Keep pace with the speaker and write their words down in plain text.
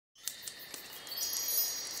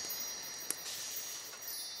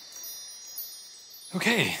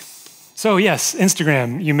Okay, so yes,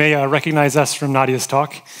 Instagram. You may recognize us from Nadia's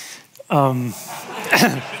talk. I'm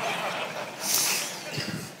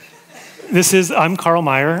Carl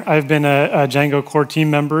Meyer. I've been a Django core team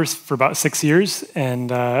member for about 6 years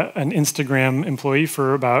and an Instagram employee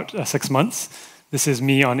for about 6 months. This is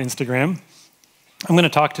me on Instagram. I'm going to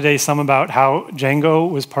talk today some about how Django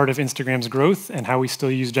was part of Instagram's growth and how we still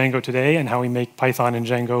use Django today and how we make Python and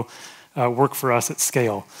Django work for us at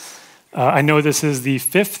scale. I know this is the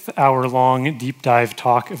 5th hour-long deep dive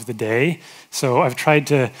talk of the day, so I've tried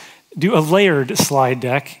to do a layered slide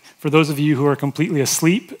deck. For those of you who are completely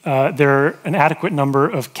asleep, there are an adequate number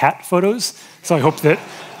of cat photos, so I hope that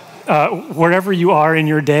wherever you are in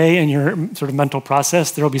your day and your sort of mental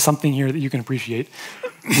process, there will be something here that you can appreciate.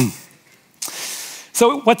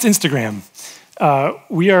 So what's Instagram?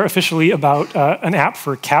 We are officially about an app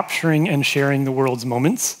for capturing and sharing the world's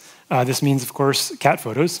moments. This means, of course, cat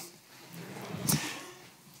photos.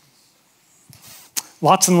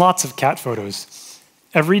 Lots and lots of cat photos.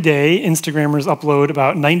 Every day, Instagrammers upload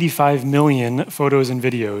about 95 million photos and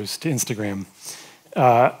videos to Instagram.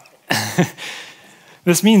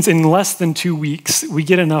 This means in less than 2 weeks, we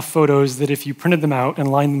get enough photos that if you printed them out and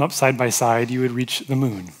lined them up side by side, you would reach the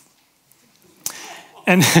moon.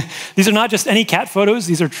 And these are not just any cat photos,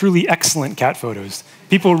 these are truly excellent cat photos.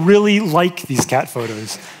 People really like these cat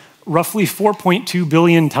photos. Roughly 4.2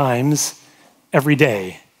 billion times every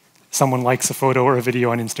day, someone likes a photo or a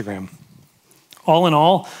video on Instagram. All in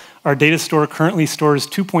all, our data store currently stores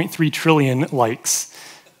 2.3 trillion likes.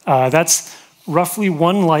 That's roughly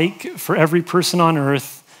 1 like for every person on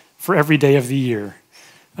Earth for every day of the year.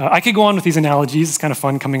 I could go on with these analogies. It's kind of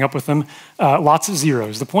fun coming up with them. Lots of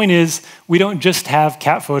zeros. The point is, we don't just have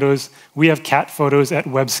cat photos, we have cat photos at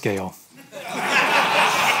web scale.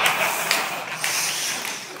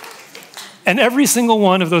 And every single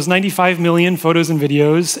one of those 95 million photos and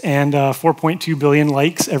videos and 4.2 billion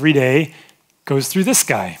likes every day goes through this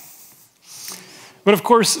guy. But of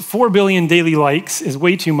course, 4 billion daily likes is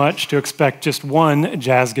way too much to expect just one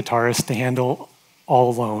jazz guitarist to handle all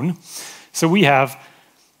alone. So we have,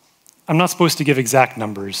 I'm not supposed to give exact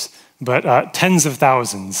numbers, but tens of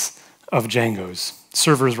thousands of Djangos,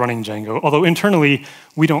 servers running Django. Although internally,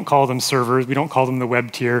 we don't call them servers, we don't call them the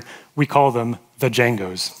web tier, we call them the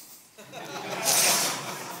Djangos.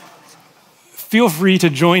 Feel free to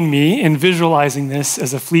join me in visualizing this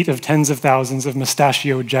as a fleet of tens of thousands of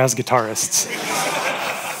mustachioed jazz guitarists.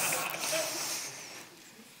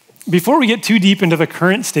 Before we get too deep into the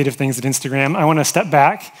current state of things at Instagram, I want to step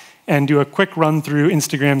back and do a quick run through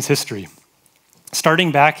Instagram's history.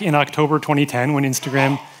 Starting back in October 2010, when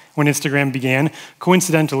Instagram began,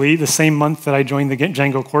 coincidentally, the same month that I joined the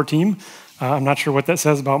Django core team. I'm not sure what that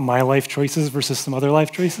says about my life choices versus some other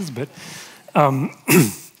life choices, but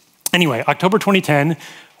anyway, October 2010,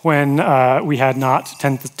 when we had not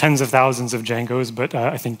tens of thousands of Djangos, but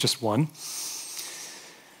I think just one.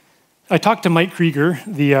 I talked to Mike Krieger,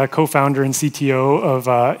 the co-founder and CTO of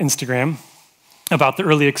Instagram, about the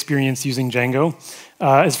early experience using Django.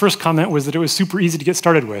 His first comment was that it was super easy to get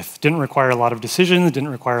started with. Didn't require a lot of decisions, didn't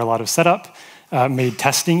require a lot of setup, made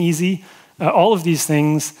testing easy. All of these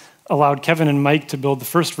things allowed Kevin and Mike to build the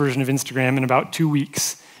first version of Instagram in about 2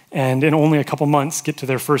 weeks, and in only a couple months get to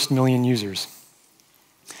their first 1 million users.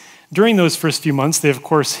 During those first few months, they of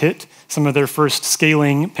course hit some of their first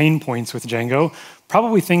scaling pain points with Django,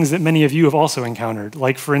 probably things that many of you have also encountered,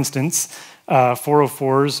 like for instance,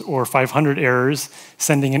 404s or 500 errors,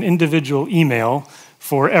 sending an individual email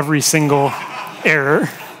for every single error.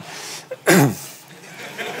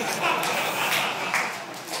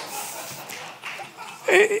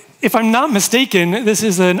 If I'm not mistaken, this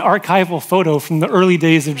is an archival photo from the early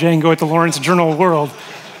days of Django at the Lawrence Journal World.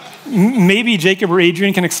 Maybe Jacob or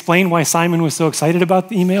Adrian can explain why Simon was so excited about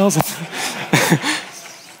the emails.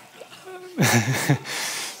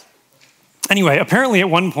 Anyway, apparently at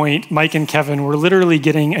one point, Mike and Kevin were literally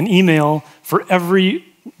getting an email for every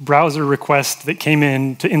browser request that came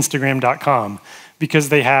in to Instagram.com because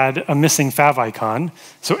they had a missing fav icon.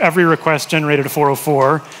 So every request generated a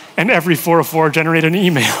 404, and every 404 generated an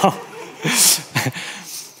email.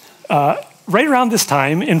 Right around this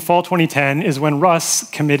time, in fall 2010, is when Russ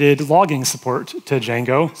committed logging support to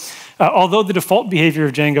Django. Although the default behavior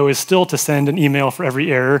of Django is still to send an email for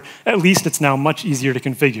every error, at least it's now much easier to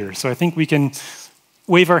configure. So I think we can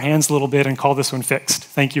wave our hands a little bit and call this one fixed.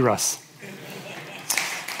 Thank you, Russ.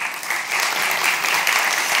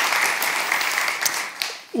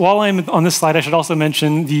 While I'm on this slide, I should also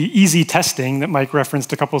mention the easy testing that Mike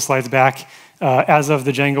referenced a couple of slides back. As of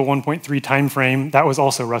the Django 1.3 timeframe, that was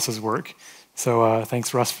also Russ's work. So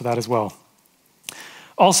thanks, Russ, for that as well.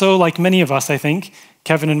 Also, like many of us, I think,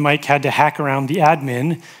 Kevin and Mike had to hack around the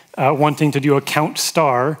admin wanting to do a count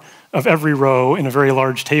star of every row in a very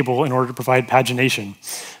large table in order to provide pagination.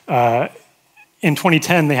 In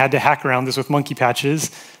 2010, they had to hack around this with monkey patches.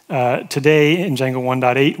 Today, in Django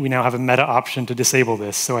 1.8, we now have a meta option to disable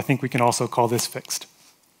this, so I think we can also call this fixed.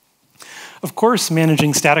 Of course,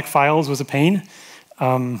 managing static files was a pain.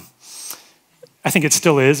 I think it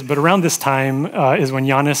still is, but around this time is when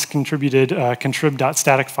Yannis contributed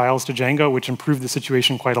contrib.static files to Django, which improved the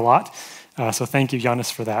situation quite a lot. So thank you,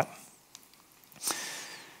 Yannis, for that.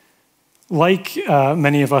 Like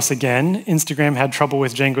many of us again, Instagram had trouble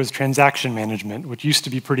with Django's transaction management, which used to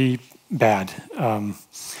be pretty bad.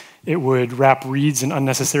 It would wrap reads in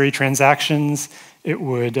unnecessary transactions. It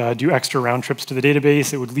would do extra round trips to the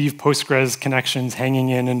database. It would leave Postgres connections hanging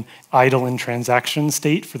in an idle in transaction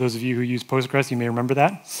state. For those of you who use Postgres, you may remember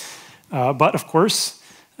that. But of course,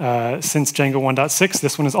 since Django 1.6,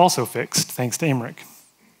 this one is also fixed, thanks to Amrik.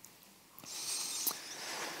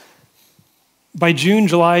 By June,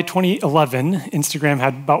 July 2011, Instagram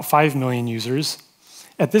had about 5 million users.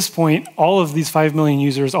 At this point, all of these 5 million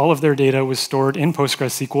users, all of their data was stored in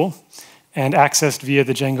PostgreSQL and accessed via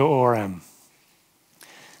the Django ORM.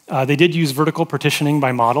 They did use vertical partitioning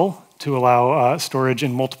by model to allow storage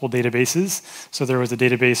in multiple databases. So there was a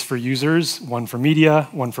database for users, one for media,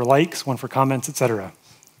 one for likes, one for comments, etc.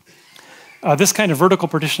 This kind of vertical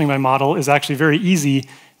partitioning by model is actually very easy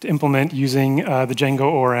to implement using the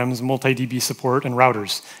Django ORM's multi-DB support and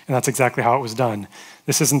routers. And that's exactly how it was done.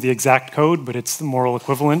 This isn't the exact code, but it's the moral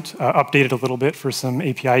equivalent, updated a little bit for some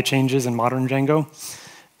API changes in modern Django.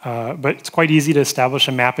 But it's quite easy to establish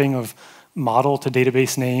a mapping of model to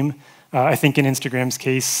database name. I think in Instagram's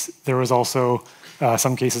case, there was also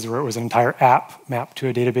some cases where it was an entire app mapped to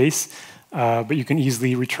a database. But you can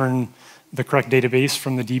easily return the correct database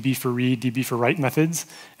from the DB for read, DB for write methods,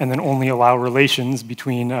 and then only allow relations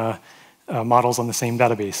between models on the same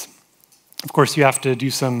database. Of course, you have to do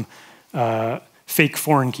some fake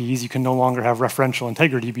foreign keys. You can no longer have referential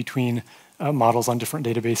integrity between models on different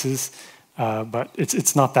databases, but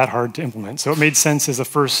it's not that hard to implement. So it made sense as a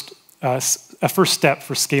first step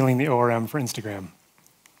for scaling the ORM for Instagram.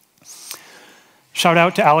 Shout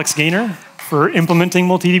out to Alex Gaynor for implementing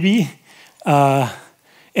MultiDB.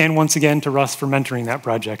 And once again to Russ for mentoring that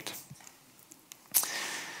project.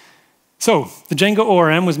 So the Django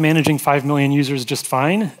ORM was managing 5 million users just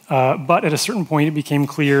fine, but at a certain point it became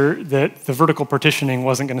clear that the vertical partitioning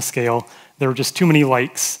wasn't going to scale. There were just too many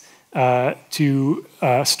likes to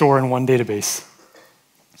store in one database.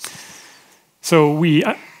 So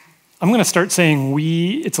I'm going to start saying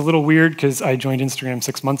we. It's a little weird because I joined Instagram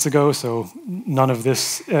 6 months ago, so none of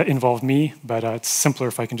this involved me, but it's simpler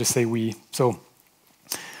if I can just say we. So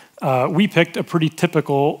we picked a pretty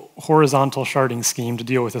typical horizontal sharding scheme to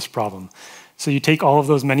deal with this problem. So you take all of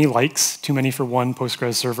those many likes, too many for one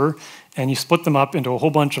Postgres server, and you split them up into a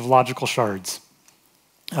whole bunch of logical shards.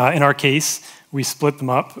 In our case, we split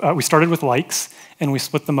them up. We started with likes, and we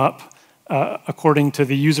split them up according to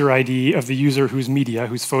the user ID of the user whose media,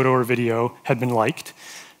 whose photo or video had been liked.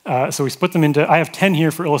 So we split them into, I have 10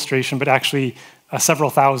 here for illustration, but actually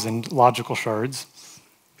several thousand logical shards.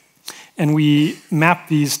 And we map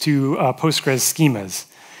these to Postgres schemas.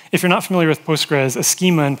 If you're not familiar with Postgres, a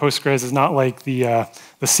schema in Postgres is not like the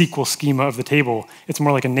SQL schema of the table. It's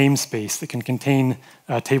more like a namespace that can contain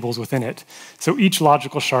tables within it. So each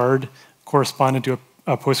logical shard corresponded to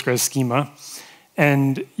a Postgres schema.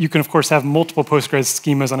 And you can, of course, have multiple Postgres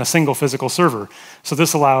schemas on a single physical server. So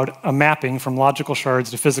this allowed a mapping from logical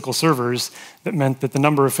shards to physical servers that meant that the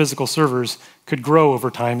number of physical servers could grow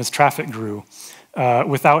over time as traffic grew.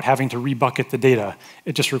 Without having to rebucket the data.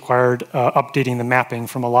 It just required updating the mapping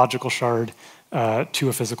from a logical shard to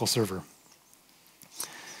a physical server.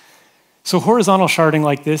 So horizontal sharding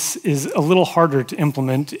like this is a little harder to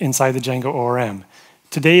implement inside the Django ORM.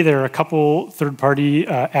 Today, there are a couple third-party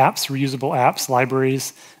apps, reusable apps,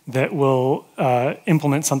 libraries, that will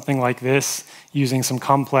implement something like this using some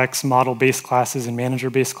complex model-based classes and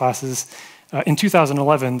manager-based classes. In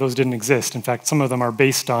 2011, those didn't exist. In fact, some of them are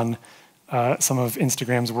based on some of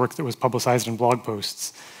Instagram's work that was publicized in blog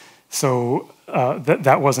posts. So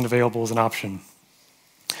that wasn't available as an option.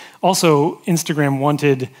 Also, Instagram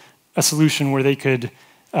wanted a solution where they could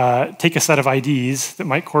take a set of IDs that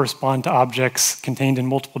might correspond to objects contained in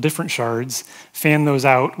multiple different shards, fan those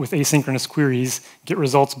out with asynchronous queries, get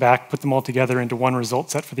results back, put them all together into one result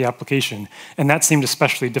set for the application. And that seemed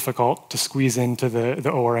especially difficult to squeeze into the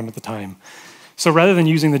ORM at the time. So rather than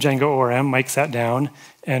using the Django ORM, Mike sat down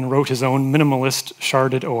and wrote his own minimalist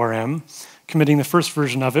sharded ORM, committing the first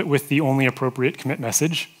version of it with the only appropriate commit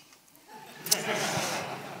message.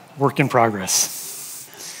 work in progress.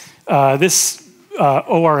 This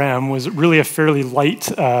ORM was really a fairly light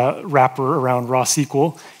wrapper around raw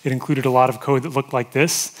SQL. It included a lot of code that looked like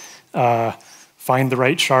this. Find the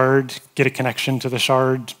right shard, get a connection to the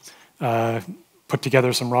shard, put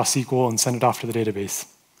together some raw SQL, and send it off to the database.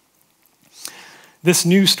 This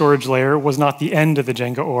new storage layer was not the end of the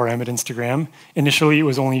Django ORM at Instagram. Initially, it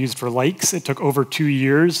was only used for likes. It took over 2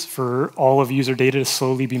 years for all of user data to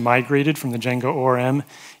slowly be migrated from the Django ORM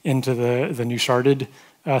into the new sharded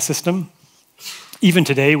system. Even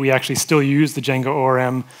today, we actually still use the Django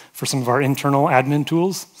ORM for some of our internal admin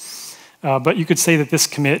tools. But you could say that this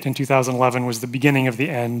commit in 2011 was the beginning of the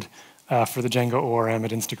end for the Django ORM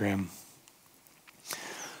at Instagram.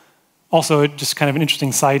 Also, just kind of an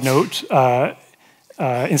interesting side note,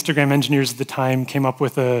 Instagram engineers at the time came up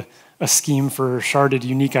with a scheme for sharded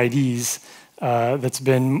unique IDs that's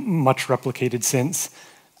been much replicated since.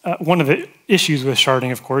 One of the issues with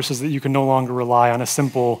sharding, of course, is that you can no longer rely on a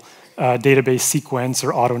simple database sequence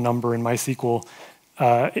or auto number in MySQL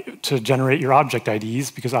to generate your object IDs,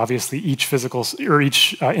 because obviously each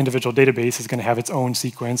individual database is going to have its own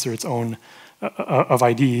sequence or its own of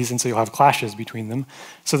IDs, and so you'll have clashes between them.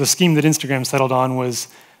 So the scheme that Instagram settled on was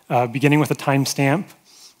beginning with a timestamp,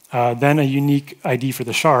 then a unique ID for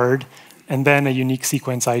the shard, and then a unique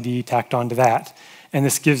sequence ID tacked onto that. And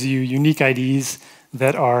this gives you unique IDs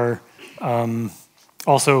that are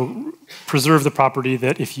also preserve the property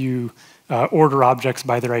that if you order objects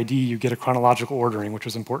by their ID, you get a chronological ordering, which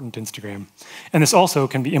was important to Instagram. And this also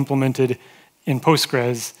can be implemented in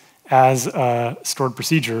Postgres as a stored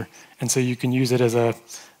procedure, and so you can use it as a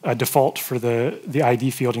default for the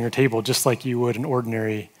ID field in your table, just like you would an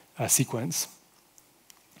ordinary sequence.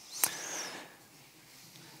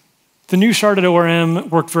 The new sharded ORM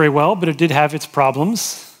worked very well, but it did have its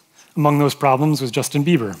problems. Among those problems was Justin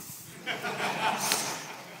Bieber.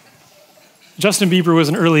 Justin Bieber was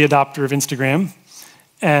an early adopter of Instagram,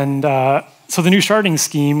 and so the new sharding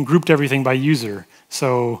scheme grouped everything by user.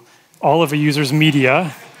 So all of a user's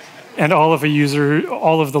media, and all of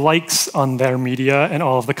the likes on their media, and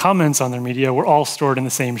all of the comments on their media were all stored in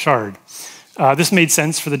the same shard. This made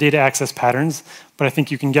sense for the data access patterns, but I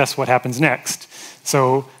think you can guess what happens next.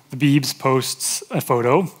 So the Biebs posts a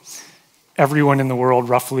photo. Everyone in the world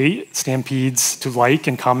roughly stampedes to like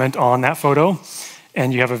and comment on that photo,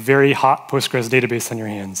 and you have a very hot Postgres database on your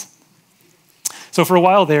hands. So for a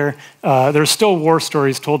while there are still war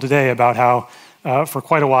stories told today about how for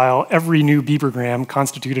quite a while, every new Biebergram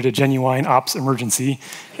constituted a genuine ops emergency,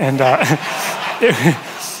 and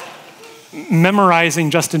memorizing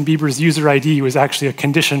Justin Bieber's user ID was actually a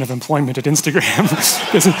condition of employment at Instagram,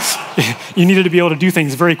 because you needed to be able to do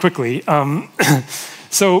things very quickly.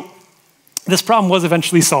 So this problem was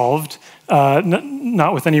eventually solved,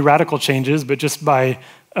 not with any radical changes, but just by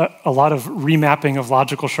a lot of remapping of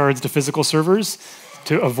logical shards to physical servers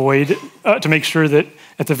to make sure that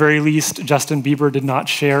at the very least, Justin Bieber did not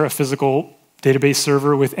share a physical database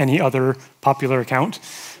server with any other popular account,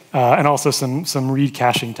 and also some read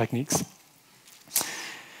caching techniques.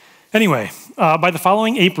 Anyway, by the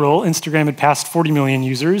following April, Instagram had passed 40 million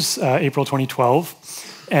users, April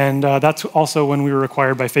 2012, and that's also when we were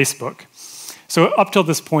acquired by Facebook. So up till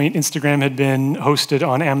this point, Instagram had been hosted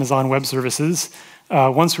on Amazon Web Services.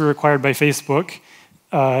 Once we were acquired by Facebook,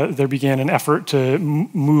 there began an effort to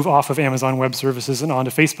move off of Amazon Web Services and onto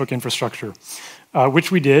Facebook infrastructure,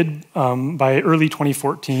 which we did. By early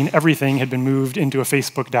 2014, everything had been moved into a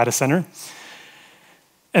Facebook data center.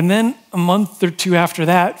 And then a month or two after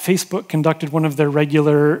that, Facebook conducted one of their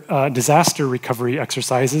regular disaster recovery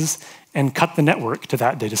exercises and cut the network to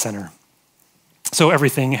that data center. So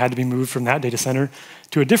everything had to be moved from that data center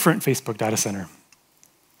to a different Facebook data center.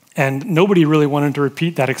 And nobody really wanted to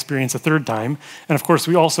repeat that experience a third time. And of course,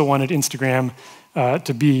 we also wanted Instagram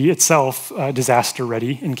to be itself disaster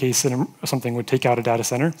ready in case something would take out a data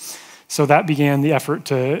center. So that began the effort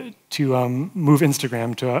to move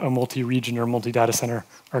Instagram to a multi-region or multi-data center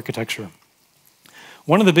architecture.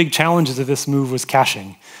 One of the big challenges of this move was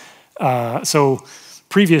caching. So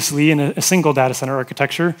previously, in a single data center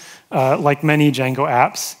architecture, like many Django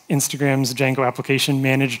apps, Instagram's Django application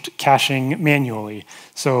managed caching manually.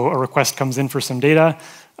 So a request comes in for some data,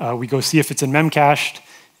 we go see if it's in memcached.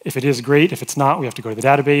 If it is, great. If it's not, we have to go to the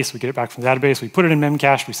database, we get it back from the database, we put it in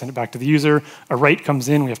memcached, we send it back to the user. A write comes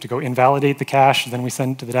in, we have to go invalidate the cache, then we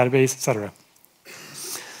send it to the database, etc.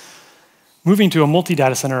 Moving to a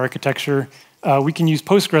multi-data center architecture, we can use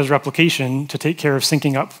Postgres replication to take care of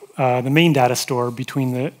syncing up the main data store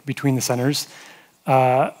between the centers.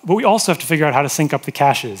 But we also have to figure out how to sync up the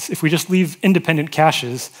caches. If we just leave independent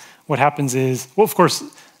caches, what happens is, well, of course,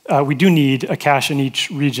 we do need a cache in each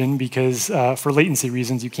region because for latency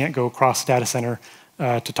reasons, you can't go across data center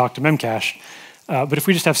to talk to memcache. But if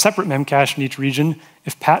we just have separate memcache in each region,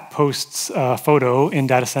 if Pat posts a photo in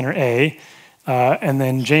data center A, and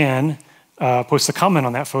then Jan posts a comment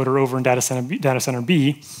on that photo over in data center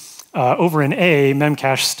B, over in A,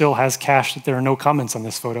 memcache still has cache that there are no comments on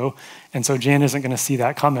this photo, and so Jan isn't going to see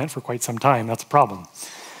that comment for quite some time. That's a problem.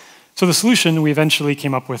 So the solution we eventually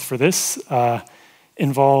came up with for this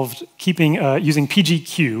involved using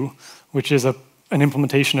PGQ, which is an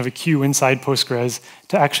implementation of a queue inside Postgres,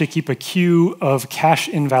 to actually keep a queue of cache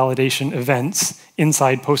invalidation events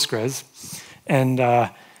inside Postgres.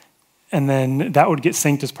 And then that would get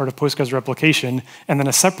synced as part of Postgres replication, and then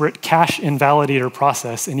a separate cache invalidator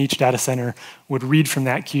process in each data center would read from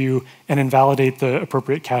that queue and invalidate the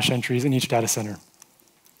appropriate cache entries in each data center.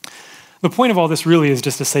 The point of all this really is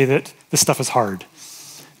just to say that this stuff is hard.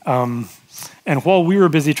 And while we were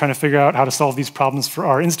busy trying to figure out how to solve these problems for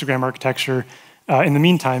our Instagram architecture, in the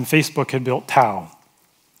meantime, Facebook had built Tau.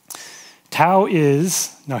 Tau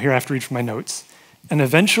is, now here I have to read from my notes, an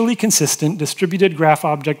eventually consistent distributed graph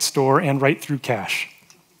object store and write-through cache.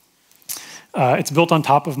 It's built on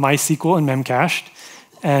top of MySQL and Memcached,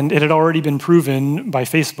 and it had already been proven by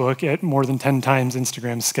Facebook at more than 10 times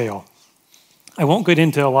Instagram's scale. I won't get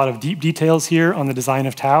into a lot of deep details here on the design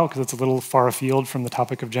of Tau, because it's a little far afield from the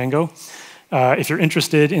topic of Django. If you're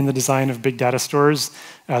interested in the design of big data stores,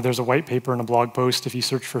 there's a white paper and a blog post. If you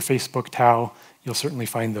search for Facebook Tau, you'll certainly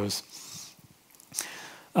find those.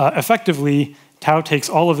 Effectively, Tau takes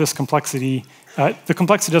all of this complexity. The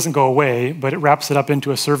complexity doesn't go away, but it wraps it up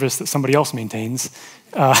into a service that somebody else maintains.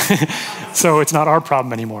 So it's not our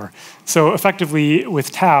problem anymore. So effectively,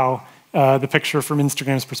 with Tau, the picture from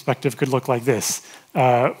Instagram's perspective could look like this.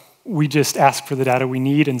 We just ask for the data we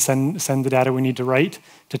need and send the data we need to write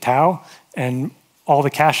to Tau, and all the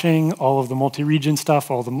caching, all of the multi-region stuff,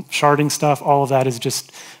 all the sharding stuff, all of that is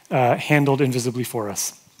just handled invisibly for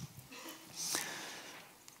us.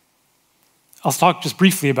 I'll talk just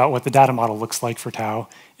briefly about what the data model looks like for Tau.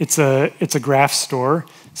 It's a graph store.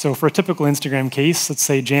 So for a typical Instagram case, let's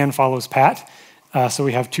say Jan follows Pat. So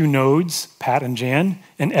we have two nodes, Pat and Jan,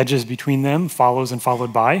 and edges between them, follows and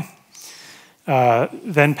followed by.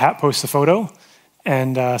 Then Pat posts a photo,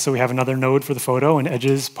 and so we have another node for the photo, and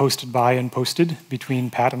edges posted by and posted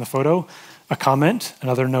between Pat and the photo. A comment,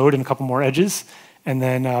 another node, and a couple more edges. And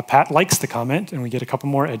then Pat likes the comment, and we get a couple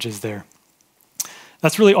more edges there.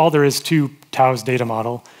 That's really all there is to Tau's data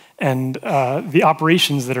model. And the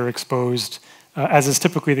operations that are exposed, as is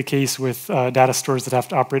typically the case with data stores that have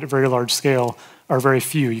to operate at very large scale, are very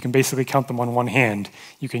few. You can basically count them on one hand.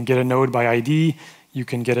 You can get a node by ID. You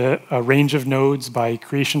can get a range of nodes by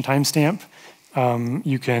creation timestamp.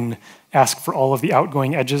 You can ask for all of the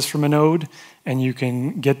outgoing edges from a node, and you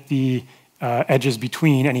can get the edges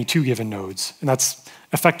between any two given nodes. And that's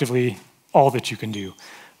effectively all that you can do.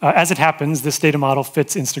 As it happens, this data model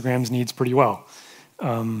fits Instagram's needs pretty well.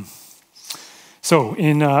 So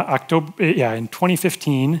in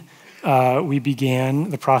 2015, we began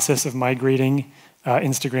the process of migrating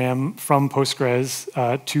Instagram from Postgres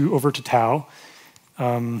over to Tau.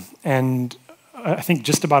 And I think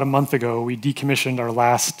just about a month ago, we decommissioned our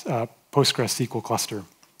last Postgres SQL cluster.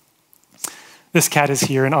 This cat is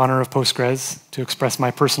here in honor of Postgres to express my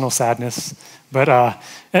personal sadness. But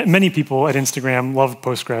many people at Instagram loved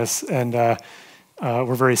Postgres, and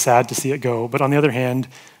we're very sad to see it go. But on the other hand,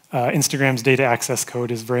 Instagram's data access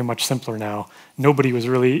code is very much simpler now. Nobody was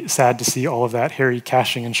really sad to see all of that hairy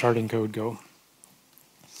caching and sharding code go.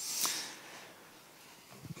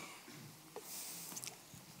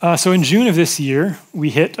 So in June of this year,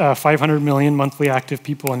 we hit 500 million monthly active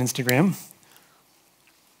people on Instagram.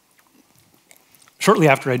 Shortly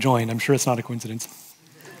after I joined, I'm sure it's not a coincidence.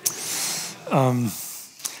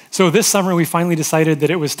 So this summer, we finally decided that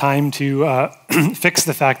it was time to fix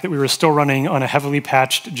the fact that we were still running on a heavily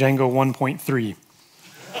patched Django 1.3.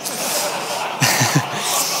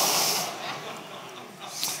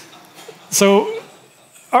 So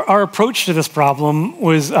our approach to this problem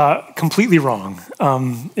was completely wrong.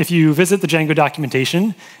 If you visit the Django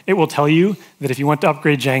documentation, it will tell you that if you want to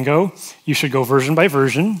upgrade Django, you should go version by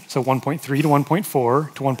version, so 1.3 to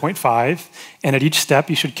 1.4 to 1.5, and at each step,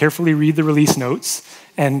 you should carefully read the release notes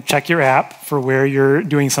and check your app for where you're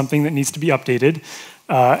doing something that needs to be updated.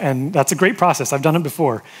 And that's a great process. I've done it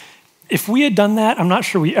before. If we had done that, I'm not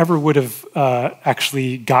sure we ever would have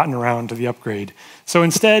actually gotten around to the upgrade. So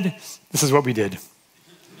instead, this is what we did.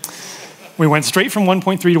 We went straight from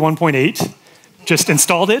 1.3 to 1.8, just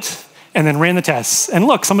installed it, and then ran the tests. And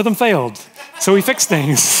look, some of them failed. So we fixed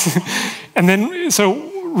things. And then,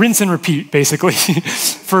 so rinse and repeat, basically,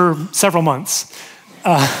 for several months.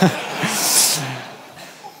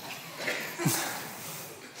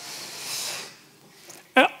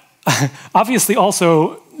 Obviously,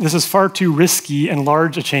 also, this is far too risky and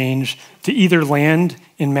large a change to either land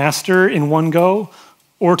in master in one go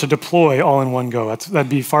or to deploy all in one go. That'd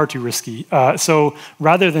be far too risky. So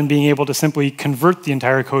rather than being able to simply convert the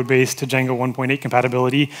entire code base to Django 1.8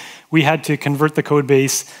 compatibility, we had to convert the code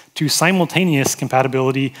base to simultaneous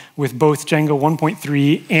compatibility with both Django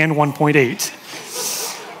 1.3 and 1.8.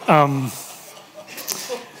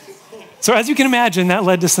 So as you can imagine, that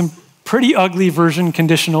led to some pretty ugly version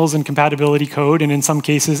conditionals and compatibility code, and in some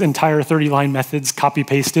cases, entire 30-line methods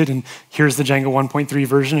copy-pasted, and here's the Django 1.3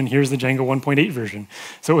 version, and here's the Django 1.8 version.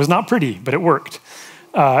 So it was not pretty, but it worked.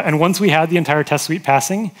 And once we had the entire test suite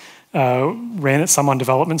passing, ran it some on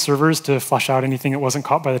development servers to flush out anything that wasn't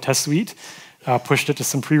caught by the test suite, pushed it to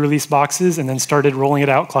some pre-release boxes, and then started rolling it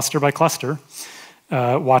out cluster by cluster,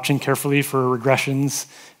 watching carefully for regressions,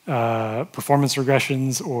 performance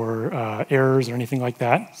regressions, or errors, or anything like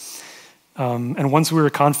that. And once we were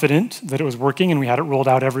confident that it was working and we had it rolled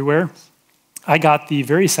out everywhere, I got the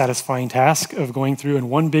very satisfying task of going through in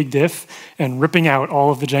one big diff and ripping out all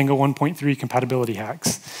of the Django 1.3 compatibility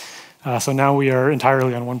hacks. So now we are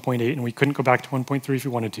entirely on 1.8, and we couldn't go back to 1.3 if we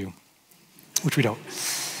wanted to, which we don't.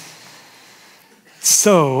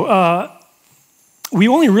 So we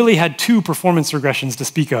only really had 2 performance regressions to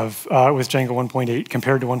speak of with Django 1.8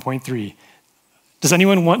 compared to 1.3. Does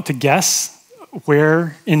anyone want to guess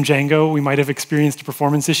where in Django we might have experienced a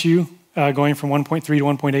performance issue going from 1.3 to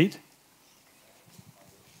 1.8?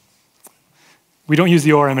 We don't use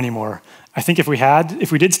the ORM anymore. I think if we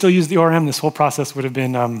did still use the ORM, this whole process would have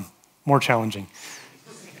been more challenging.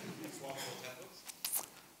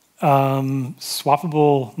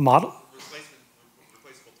 Swappable model?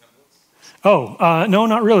 Replaceable templates? Oh, no,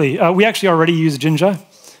 not really. We actually already use Jinja,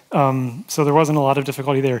 so there wasn't a lot of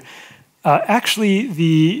difficulty there. Actually,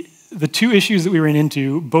 the 2 issues that we ran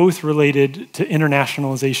into both related to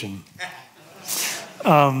internationalization.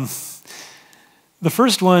 The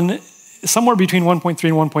first one, somewhere between 1.3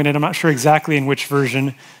 and 1.8, I'm not sure exactly in which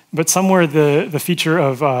version, but somewhere the feature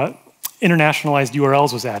of internationalized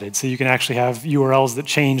URLs was added. So you can actually have URLs that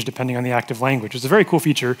change depending on the active language. It's a very cool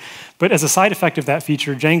feature. But as a side effect of that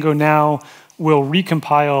feature, Django now will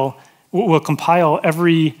compile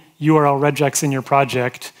every URL regex in your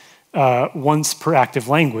project once per active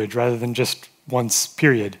language rather than just once,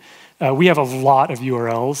 period. We have a lot of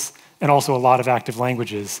URLs and also a lot of active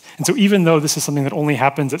languages. And so even though this is something that only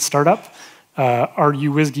happens at startup, our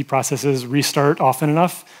uWSGI processes restart often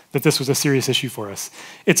enough that this was a serious issue for us.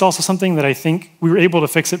 It's also something that I think we were able to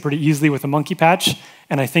fix it pretty easily with a monkey patch,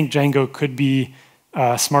 and I think Django could be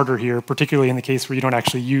smarter here, particularly in the case where you don't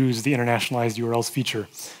actually use the internationalized URLs feature.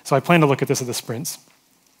 So I plan to look at this at the sprints.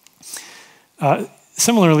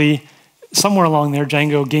 Similarly, somewhere along there,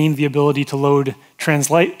 Django gained the ability to load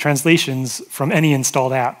translations from any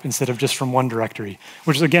installed app instead of just from one directory,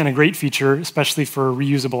 which is, again, a great feature, especially for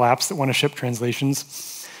reusable apps that want to ship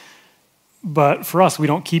translations. But for us, we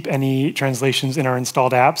don't keep any translations in our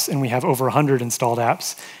installed apps, and we have over 100 installed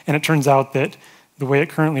apps. And it turns out that the way it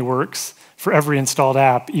currently works, for every installed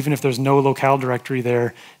app, even if there's no locale directory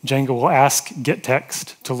there, Django will ask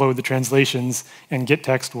getText to load the translations, and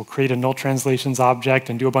getText will create a null translations object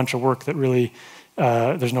and do a bunch of work that really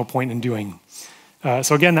there's no point in doing.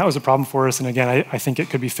 So again, that was a problem for us, and again, I think it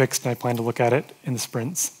could be fixed, and I plan to look at it in the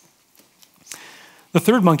sprints. The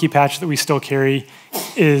third monkey patch that we still carry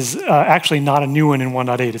is actually not a new one in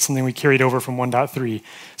 1.8. It's something we carried over from 1.3.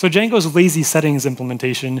 So Django's lazy settings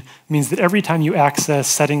implementation means that every time you access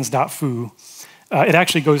settings.foo, it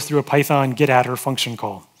actually goes through a Python getAttr function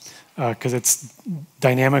call because it's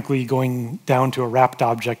dynamically going down to a wrapped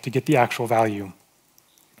object to get the actual value.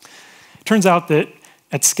 It turns out that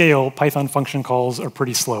at scale, Python function calls are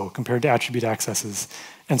pretty slow compared to attribute accesses.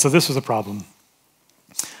 And so this was a problem.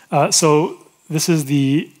 So this is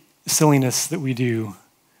the silliness that we do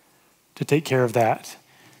to take care of that.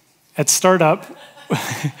 At startup,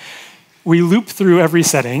 we loop through every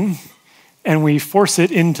setting, and we force it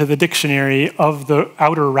into the dictionary of the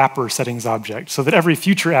outer wrapper settings object, so that every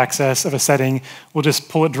future access of a setting will just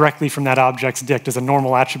pull it directly from that object's dict as a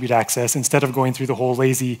normal attribute access instead of going through the whole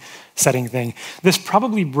lazy setting thing. This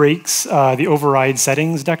probably breaks the override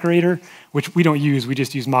settings decorator, which we don't use. We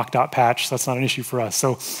just use mock.patch, so that's not an issue for us.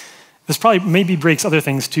 So this probably maybe breaks other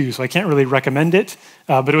things too, so I can't really recommend it,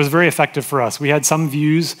 but it was very effective for us. We had some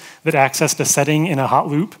views that accessed a setting in a hot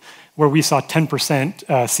loop where we saw 10%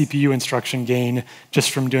 CPU instruction gain just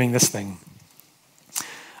from doing this thing.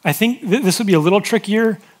 I think this would be a little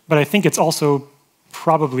trickier, but I think it's also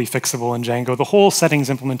probably fixable in Django. The whole settings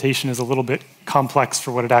implementation is a little bit complex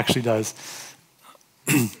for what it actually does.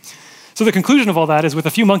 So the conclusion of all that is with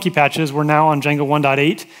a few monkey patches, we're now on Django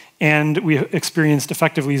 1.8, and we experienced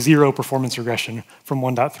effectively 0 performance regression from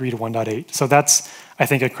 1.3 to 1.8. So that's, I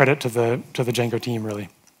think, a credit to the Django team, really.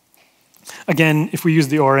 Again, if we used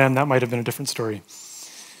the ORM, that might have been a different story.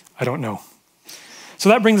 I don't know. So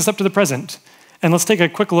that brings us up to the present. And let's take a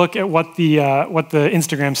quick look at what the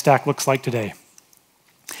Instagram stack looks like today.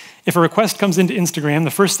 If a request comes into Instagram,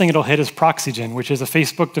 the first thing it'll hit is Proxygen, which is a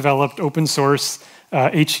Facebook-developed open source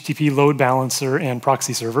HTTP load balancer and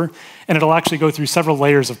proxy server. And it'll actually go through several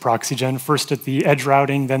layers of Proxygen, first at the edge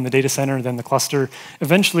routing, then the data center, then the cluster.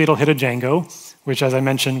 Eventually, it'll hit a Django, which, as I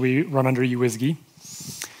mentioned, we run under uWSGI.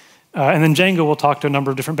 And then Django will talk to a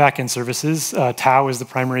number of different backend services. Tau is the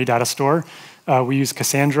primary data store. We use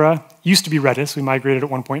Cassandra. Used to be Redis. We migrated at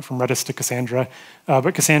one point from Redis to Cassandra.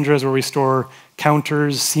 But Cassandra is where we store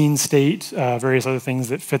counters, scene state, various other things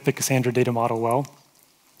that fit the Cassandra data model well.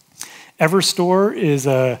 Everstore is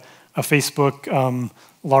a Facebook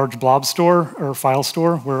large blob store or file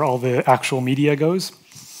store where all the actual media goes.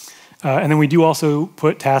 And then we do also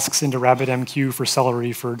put tasks into RabbitMQ for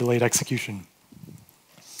Celery for delayed execution.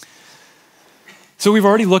 So we've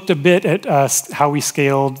already looked a bit at how we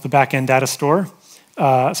scaled the backend data store. So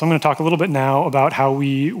I'm going to talk a little bit now about how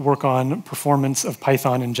we work on performance of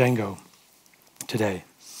Python and Django today.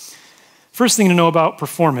 First thing to know about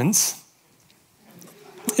performance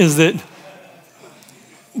is that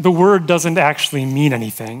the word doesn't actually mean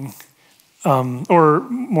anything. Or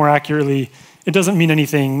more accurately, it doesn't mean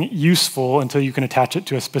anything useful until you can attach it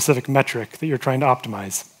to a specific metric that you're trying to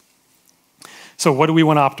optimize. So what do we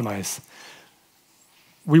want to optimize?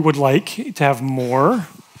 We would like to have more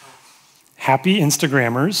happy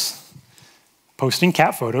Instagrammers posting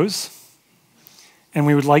cat photos, and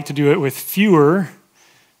we would like to do it with fewer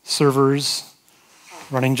servers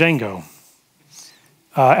running Django.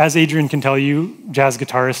 As Adrian can tell you, jazz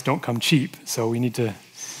guitarists don't come cheap, so we need to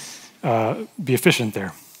be efficient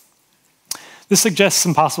there. This suggests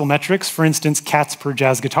some possible metrics, for instance, cats per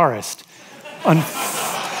jazz guitarist.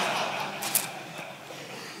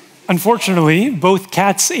 Unfortunately, both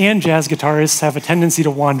cats and jazz guitarists have a tendency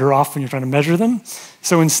to wander off when you're trying to measure them.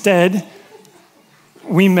 So instead,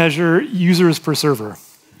 we measure users per server.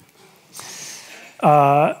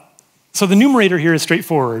 So the numerator here is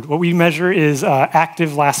straightforward. What we measure is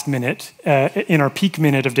active last minute in our peak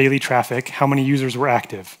minute of daily traffic, how many users were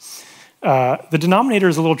active. The denominator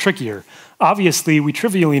is a little trickier. Obviously, we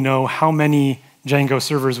trivially know how many Django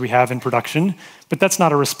servers we have in production, but that's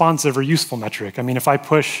not a responsive or useful metric. I mean, if I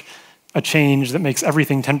push a change that makes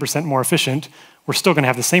everything 10% more efficient, we're still going to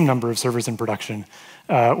have the same number of servers in production.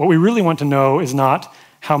 What we really want to know is not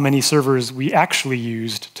how many servers we actually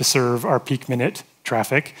used to serve our peak minute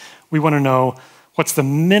traffic. We want to know what's the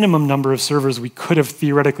minimum number of servers we could have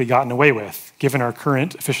theoretically gotten away with, given our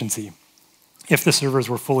current efficiency, if the servers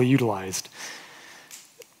were fully utilized.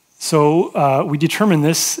 So we determine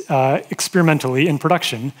this experimentally in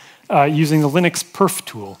production using the Linux perf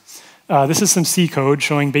tool. This is some C code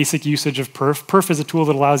showing basic usage of perf. Perf is a tool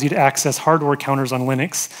that allows you to access hardware counters on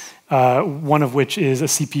Linux, one of which is a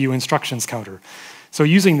CPU instructions counter. So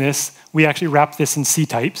using this, we actually wrap this in C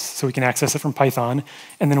types, so we can access it from Python,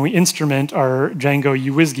 and then we instrument our Django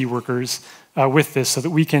uWSGI workers with this so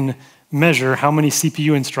that we can measure how many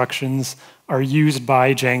CPU instructions are used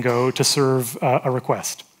by Django to serve a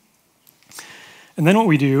request. And then what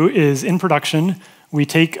we do is, in production, we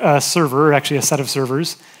take a server, or actually a set of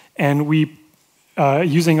servers, and we,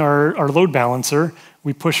 using our load balancer,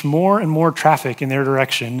 we push more and more traffic in their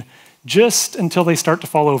direction just until they start to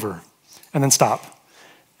fall over, and then stop.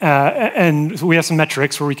 And we have some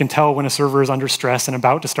metrics where we can tell when a server is under stress and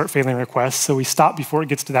about to start failing requests, so we stop before it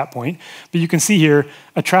gets to that point. But you can see here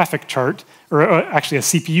a traffic chart, or actually a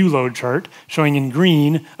CPU load chart, showing in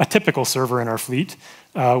green a typical server in our fleet,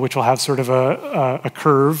 which will have sort of a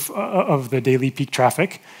curve of the daily peak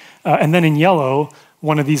traffic. And then in yellow,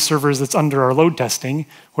 one of these servers that's under our load testing,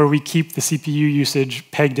 where we keep the CPU usage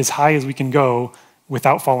pegged as high as we can go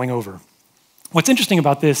without falling over. What's interesting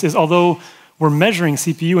about this is, although we're measuring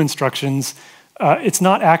CPU instructions, it's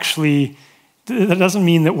not actually, that doesn't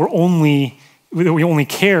mean that we only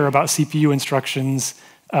care about CPU instructions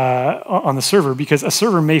on the server, because a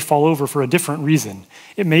server may fall over for a different reason.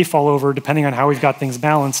 It may fall over depending on how we've got things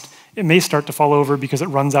balanced. It may start to fall over because it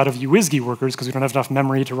runs out of uWSGI workers because we don't have enough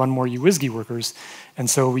memory to run more uWSGI workers. And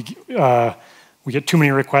so we get too many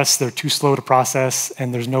requests, they're too slow to process,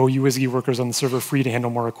 and there's no USG workers on the server free to handle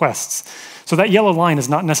more requests. So that yellow line is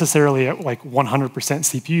not necessarily at like 100%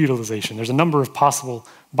 CPU utilization. There's a number of possible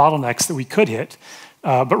bottlenecks that we could hit,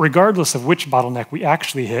 but regardless of which bottleneck we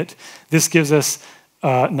actually hit, this gives us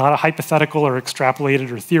not a hypothetical or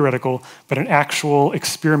extrapolated or theoretical, but an actual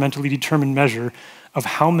experimentally determined measure of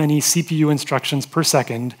how many CPU instructions per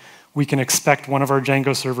second we can expect one of our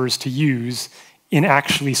Django servers to use in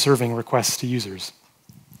actually serving requests to users.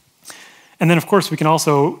 And then, of course, we can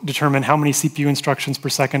also determine how many CPU instructions per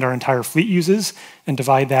second our entire fleet uses and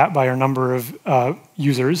divide that by our number of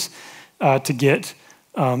users to get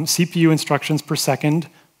CPU instructions per second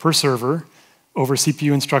per server over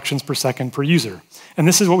CPU instructions per second per user. And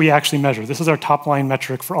this is what we actually measure. This is our top-line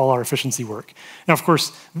metric for all our efficiency work. Now, of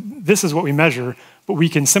course, this is what we measure, but we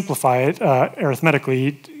can simplify it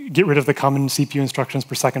arithmetically, get rid of the common CPU instructions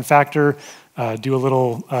per second factor, do a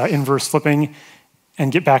little inverse flipping,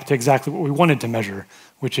 and get back to exactly what we wanted to measure,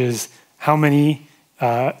 which is how many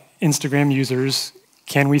Instagram users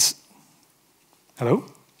can we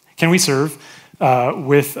serve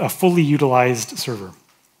with a fully utilized server.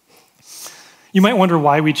 You might wonder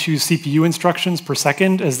why we choose CPU instructions per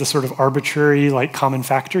second as the sort of arbitrary, like, common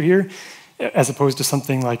factor here, as opposed to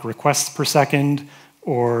something like requests per second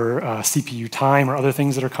or CPU time or other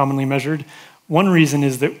things that are commonly measured. One reason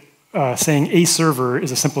is that saying a server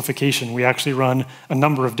is a simplification. We actually run a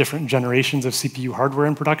number of different generations of CPU hardware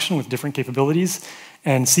in production with different capabilities,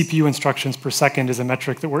 and CPU instructions per second is a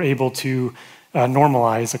metric that we're able to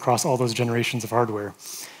normalize across all those generations of hardware.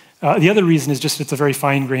 The other reason is just it's a very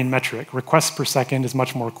fine-grained metric. Requests per second is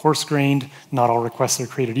much more coarse-grained. Not all requests are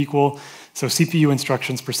created equal. So CPU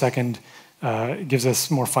instructions per second gives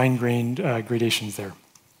us more fine-grained gradations there.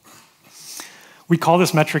 We call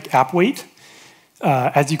this metric app weight.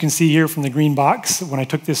 As you can see here from the green box, when I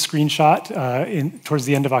took this screenshot towards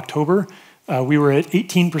the end of October, we were at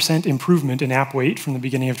 18% improvement in app weight from the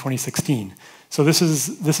beginning of 2016. So this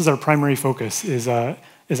is our primary focus, is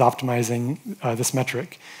optimizing this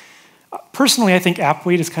metric. Personally, I think app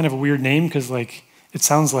weight is kind of a weird name because, like, it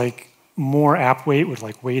sounds like more app weight would,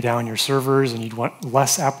 like, weigh down your servers and you'd want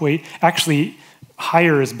less app weight. Actually,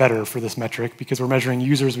 higher is better for this metric because we're measuring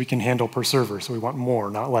users we can handle per server, so we want more,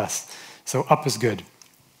 not less. So up is good.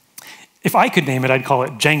 If I could name it, I'd call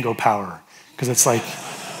it Django power because it's like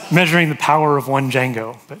measuring the power of one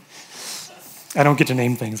Django. But I don't get to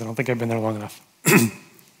name things. I don't think I've been there long enough.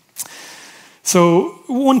 So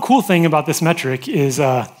one cool thing about this metric is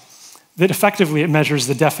that effectively it measures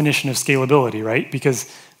the definition of scalability, right? Because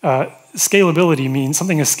scalability means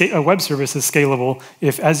a web service is scalable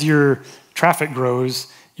if, as your traffic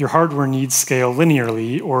grows, your hardware needs scale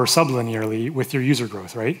linearly or sublinearly with your user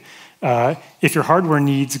growth, right? If your hardware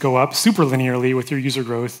needs go up superlinearly with your user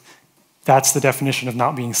growth, that's the definition of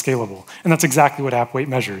not being scalable. And that's exactly what app weight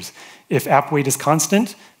measures. If app weight is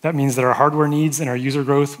constant, that means that our hardware needs and our user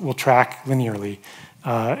growth will track linearly.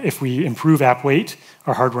 If we improve app weight,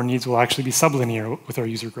 our hardware needs will actually be sublinear with our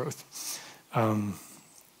user growth.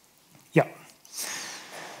 Yeah.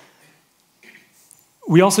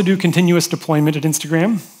 We also do continuous deployment at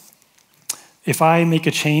Instagram. If I make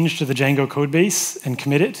a change to the Django codebase and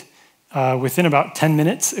commit it, within about 10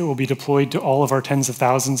 minutes, it will be deployed to all of our tens of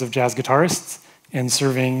thousands of jazz guitarists and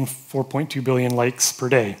serving 4.2 billion likes per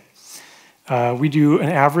day. We do an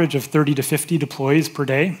average of 30 to 50 deploys per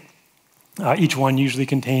day. Each one usually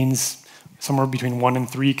contains somewhere between 1 and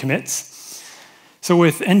 3 commits. So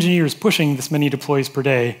with engineers pushing this many deploys per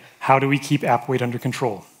day, how do we keep app weight under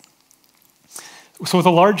control? So with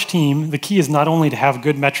a large team, the key is not only to have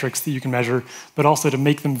good metrics that you can measure, but also to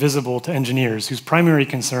make them visible to engineers whose primary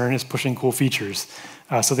concern is pushing cool features.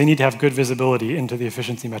 So they need to have good visibility into the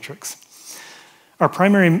efficiency metrics. Our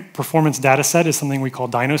primary performance data set is something we call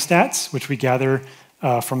DynoStats, which we gather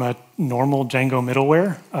from a normal Django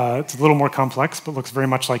middleware. It's a little more complex, but looks very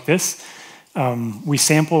much like this. We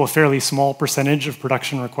sample a fairly small percentage of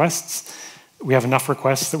production requests. We have enough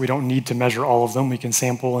requests that we don't need to measure all of them. We can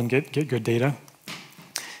sample and get good data.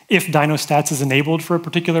 If DynoStats is enabled for a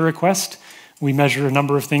particular request, we measure a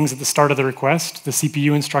number of things at the start of the request: the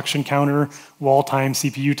CPU instruction counter, wall time,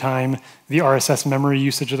 CPU time, the RSS memory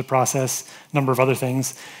usage of the process, a number of other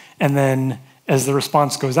things. And then as the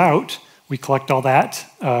response goes out, we collect all that,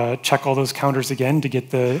 check all those counters again to get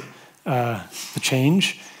the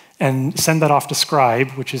change, and send that off to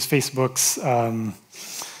Scribe, which is Facebook's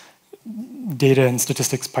data and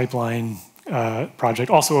statistics pipeline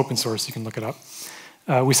project, also open source, you can look it up.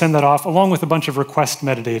 We send that off along with a bunch of request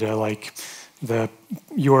metadata like the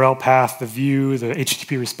URL path, the view, the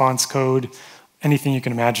HTTP response code, anything you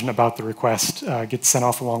can imagine about the request gets sent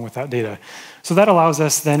off along with that data. So that allows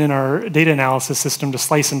us then in our data analysis system to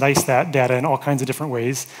slice and dice that data in all kinds of different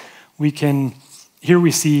ways. Here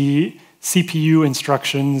we see CPU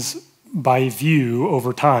instructions by view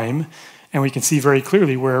over time, and we can see very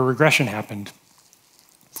clearly where a regression happened.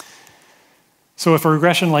 So if a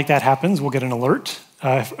regression like that happens, we'll get an alert,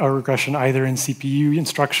 a regression either in CPU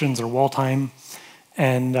instructions or wall time.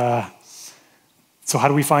 And so how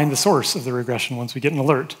do we find the source of the regression once we get an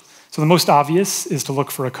alert? So the most obvious is to look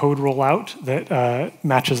for a code rollout that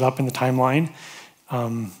matches up in the timeline.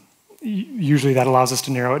 Usually that allows us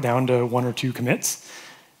to narrow it down to 1 or 2 commits.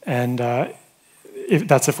 And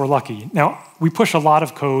that's if we're lucky. Now, we push a lot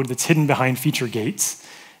of code that's hidden behind feature gates.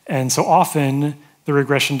 And so often the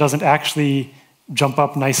regression doesn't actually jump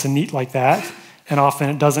up nice and neat like that. And often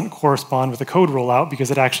it doesn't correspond with a code rollout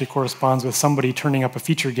because it actually corresponds with somebody turning up a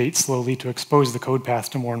feature gate slowly to expose the code path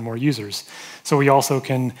to more and more users. So we also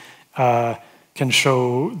can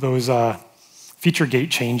show those feature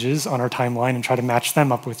gate changes on our timeline and try to match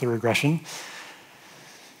them up with the regression.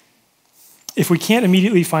 If we can't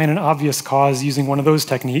immediately find an obvious cause using one of those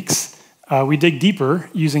techniques, we dig deeper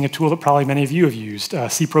using a tool that probably many of you have used,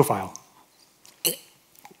 cProfile,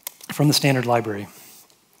 from the standard library.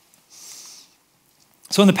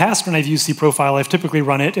 So in the past, when I've used cProfile, I've typically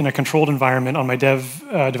run it in a controlled environment on my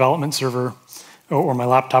development server or my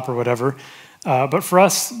laptop or whatever. But for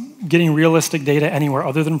us, getting realistic data anywhere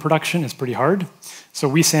other than production is pretty hard. So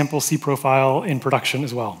we sample cProfile in production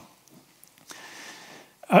as well.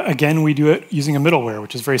 Again, we do it using a middleware,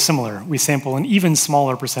 which is very similar. We sample an even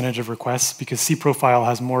smaller percentage of requests because cProfile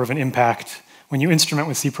has more of an impact. When you instrument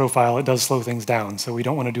with cProfile, it does slow things down. So we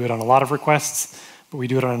don't want to do it on a lot of requests, but we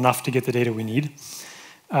do it on enough to get the data we need.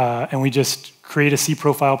 And we just create a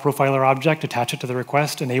cProfile profiler object, attach it to the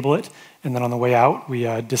request, enable it, and then on the way out, we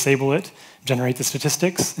disable it, generate the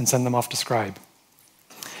statistics, and send them off to Scribe.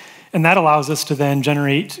 And that allows us to then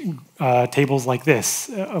generate tables like this,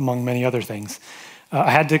 among many other things.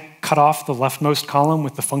 I had to cut off the leftmost column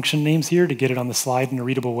with the function names here to get it on the slide in a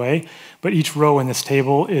readable way, but each row in this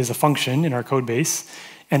table is a function in our code base,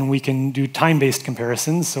 and we can do time-based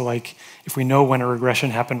comparisons. So like if we know when a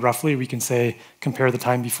regression happened roughly, we can say compare the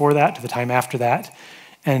time before that to the time after that.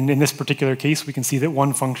 And in this particular case, we can see that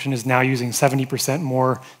one function is now using 70%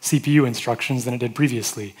 more CPU instructions than it did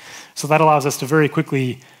previously. So that allows us to very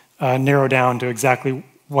quickly narrow down to exactly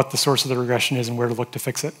what the source of the regression is and where to look to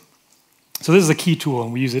fix it. So this is a key tool,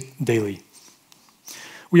 and we use it daily.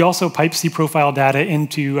 We also pipe cProfile data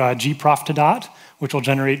into gprof2dot, which will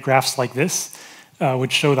generate graphs like this,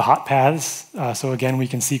 which show the hot paths. So again, we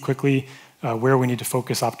can see quickly where we need to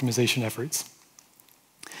focus optimization efforts.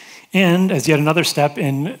 And as yet another step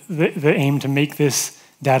in the aim to make this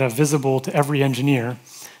data visible to every engineer,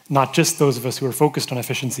 not just those of us who are focused on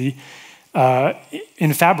efficiency,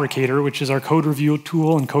 in Fabricator, which is our code review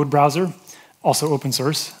tool and code browser, also open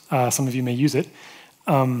source, some of you may use it.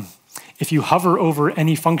 If you hover over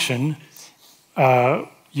any function,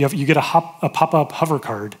 you get a pop-up hover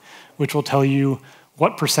card, which will tell you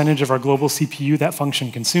what percentage of our global CPU that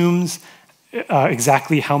function consumes,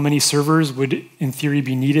 exactly how many servers would, in theory,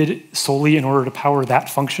 be needed solely in order to power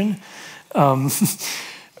that function,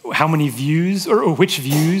 how many views, or which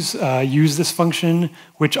views use this function,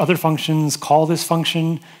 which other functions call this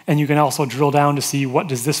function, and you can also drill down to see what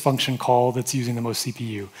does this function call that's using the most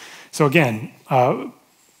CPU. So again,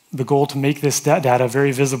 the goal to make this data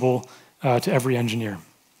very visible to every engineer.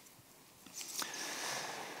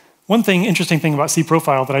 One interesting thing about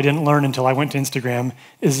cProfile that I didn't learn until I went to Instagram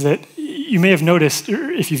is that you may have noticed, or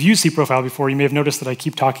if you've used cProfile before, you may have noticed that I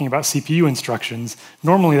keep talking about CPU instructions.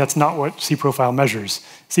 Normally, that's not what cProfile measures.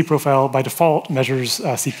 cProfile, by default, measures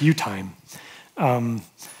CPU time.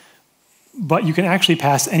 But you can actually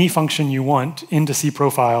pass any function you want into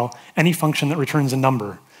cProfile, any function that returns a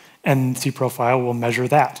number, and cProfile will measure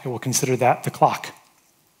that. It will consider that the clock.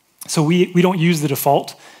 So we don't use the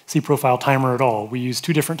default cProfile timer at all. We use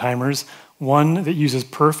 2 different timers, one that uses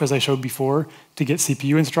perf, as I showed before, to get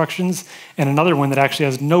CPU instructions, and another one that actually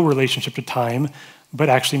has no relationship to time, but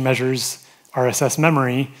actually measures RSS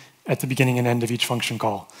memory at the beginning and end of each function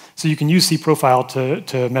call. So you can use cProfile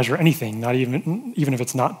to measure anything, not even if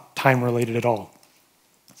it's not time-related at all.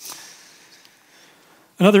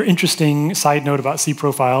 Another interesting side note about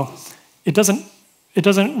cProfile, it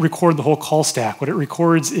doesn't record the whole call stack. What it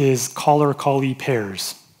records is caller-callee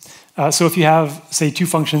pairs. So if you have, say, 2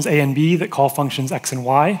 functions A and B that call functions X and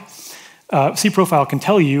Y, cProfile can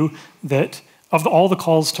tell you that of all the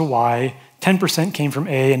calls to Y, 10% came from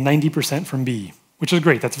A and 90% from B, which is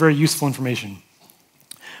great. That's very useful information.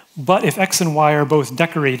 But if X and Y are both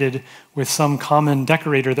decorated with some common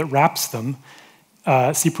decorator that wraps them,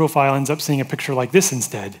 cProfile ends up seeing a picture like this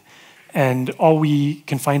instead. And all we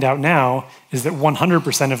can find out now is that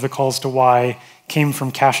 100% of the calls to Y came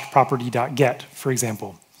from cached property.get, for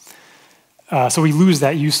example. So we lose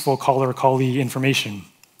that useful caller-callee information.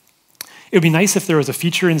 It would be nice if there was a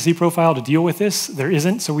feature in cProfile to deal with this. There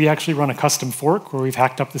isn't, so we actually run a custom fork where we've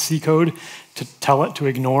hacked up the C code to tell it to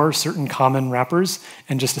ignore certain common wrappers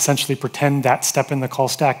and just essentially pretend that step in the call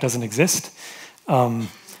stack doesn't exist.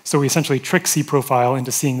 So we essentially trick cProfile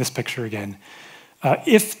into seeing this picture again.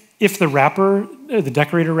 If the wrapper, the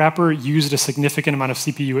decorator wrapper, used a significant amount of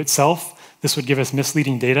CPU itself, this would give us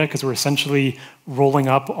misleading data because we're essentially rolling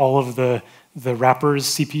up all of the wrapper's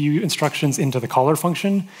CPU instructions into the caller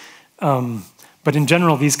function. But in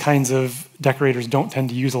general, these kinds of decorators don't tend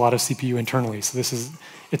to use a lot of CPU internally. So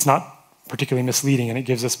it's not particularly misleading, and it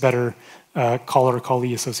gives us better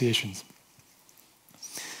caller-callee associations.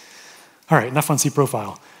 All right, enough on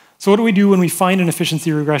cProfile. So what do we do when we find an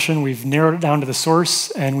efficiency regression? We've narrowed it down to the source,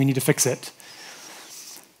 and we need to fix it.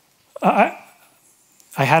 I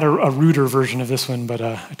had a ruder version of this one, but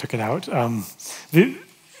I took it out.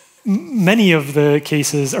 Many of the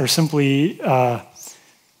cases are simply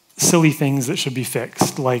silly things that should be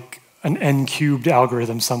fixed, like an n-cubed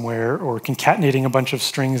algorithm somewhere, or concatenating a bunch of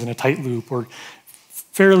strings in a tight loop, or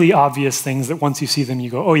fairly obvious things that once you see them,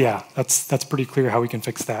 you go, oh yeah, that's pretty clear how we can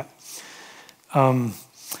fix that. A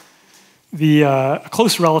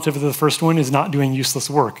close relative of the first one is not doing useless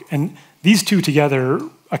work. And these two together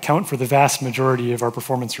account for the vast majority of our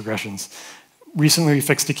performance regressions. Recently, we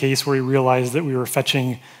fixed a case where we realized that we were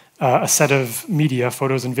fetching a set of media,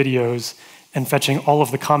 photos and videos, and fetching all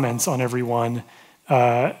of the comments on every one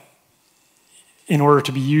in order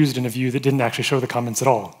to be used in a view that didn't actually show the comments at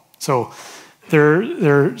all. So there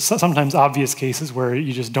are sometimes obvious cases where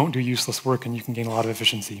you just don't do useless work and you can gain a lot of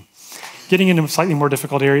efficiency. Getting into slightly more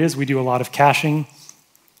difficult areas, we do a lot of caching,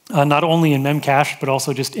 not only in memcache, but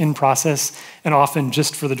also just in process, and often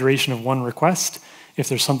just for the duration of one request. If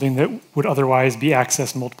there's something that would otherwise be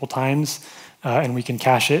accessed multiple times, and we can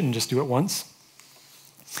cache it and just do it once.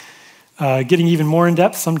 Getting even more in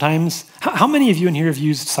depth sometimes. How many of you in here have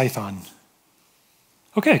used Cython?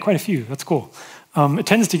 Okay, quite a few, that's cool. It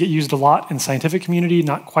tends to get used a lot in the scientific community,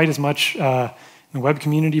 not quite as much in the web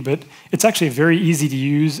community, but it's actually very easy to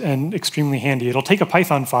use and extremely handy. It'll take a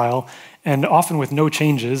Python file, and often with no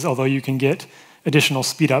changes, although you can get additional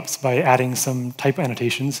speedups by adding some type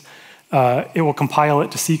annotations, it will compile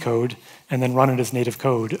it to C code and then run it as native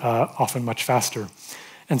code, often much faster.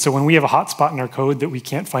 And so when we have a hotspot in our code that we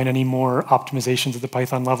can't find any more optimizations at the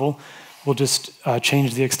Python level, we'll just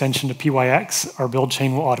change the extension to PYX. Our build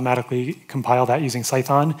chain will automatically compile that using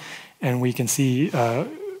Cython, and we can see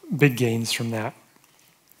big gains from that.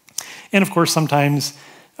 And of course, sometimes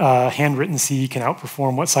handwritten C can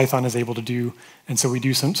outperform what Cython is able to do, and so we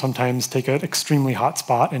do sometimes take an extremely hot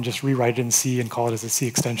spot and just rewrite it in C and call it as a C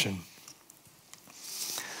extension.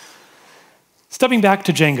 Stepping back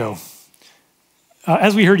to Django.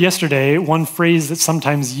 As we heard yesterday, one phrase that's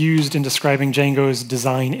sometimes used in describing Django's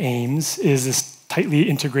design aims is this tightly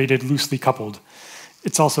integrated, loosely coupled.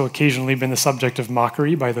 It's also occasionally been the subject of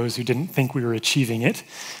mockery by those who didn't think we were achieving it,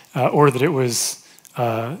 or that it was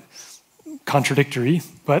contradictory.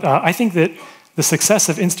 But I think that the success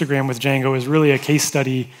of Instagram with Django is really a case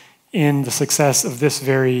study in the success of this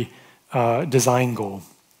very design goal.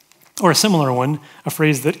 Or a similar one, a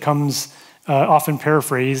phrase that comes often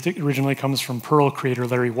paraphrased, it originally comes from Perl creator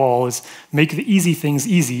Larry Wall, is make the easy things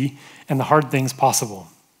easy and the hard things possible.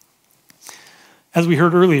 As we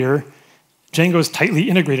heard earlier, Django is tightly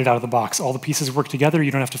integrated out of the box. All the pieces work together.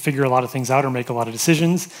 You don't have to figure a lot of things out or make a lot of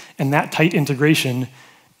decisions. And that tight integration,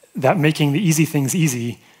 that making the easy things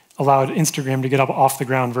easy, allowed Instagram to get up off the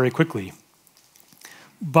ground very quickly.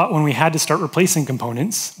 But when we had to start replacing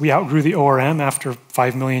components, we outgrew the ORM after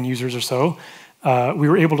 5 million users or so. We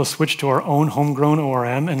were able to switch to our own homegrown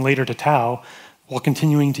ORM and later to Tau while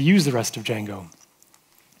continuing to use the rest of Django.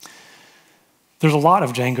 There's a lot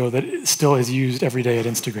of Django that still is used every day at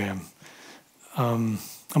Instagram.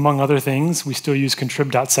 Among other things, we still use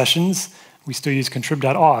contrib.sessions. We still use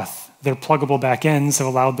contrib.auth. Their pluggable backends have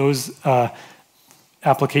allowed those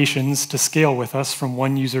applications to scale with us from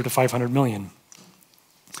 1 user to 500 million,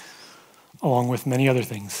 along with many other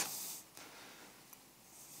things.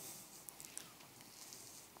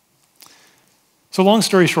 So long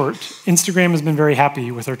story short, Instagram has been very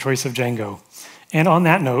happy with our choice of Django. And on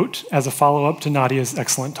that note, as a follow-up to Nadia's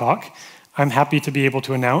excellent talk, I'm happy to be able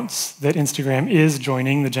to announce that Instagram is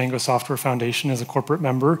joining the Django Software Foundation as a corporate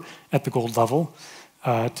member at the gold level.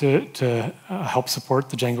 to help support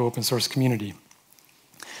the Django open source community.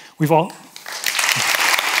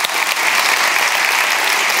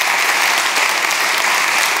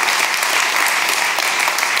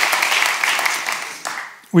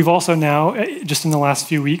 We've also now, just in the last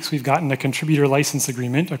few weeks, we've gotten a contributor license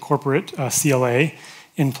agreement, a corporate CLA,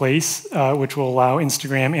 in place, which will allow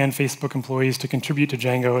Instagram and Facebook employees to contribute to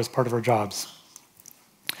Django as part of our jobs.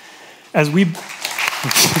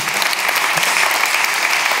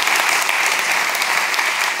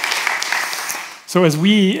 So as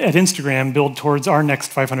we at Instagram build towards our next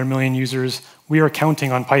 500 million users, we are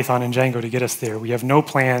counting on Python and Django to get us there. We have no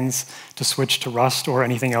plans to switch to Rust or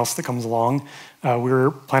anything else that comes along.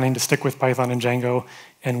 We're planning to stick with Python and Django,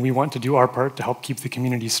 and we want to do our part to help keep the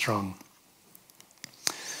community strong.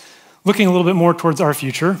 Looking a little bit more towards our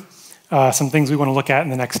future, some things we want to look at in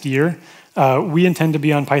the next year. We intend to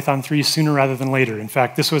be on Python 3 sooner rather than later. In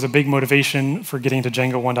fact, this was a big motivation for getting to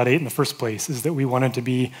Django 1.8 in the first place, is that we wanted to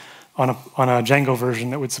be on a Django version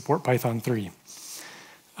that would support Python 3.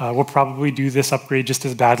 We'll probably do this upgrade just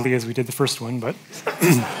as badly as we did the first one, but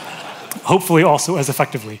hopefully also as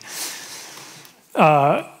effectively.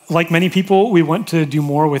 Like many people, we want to do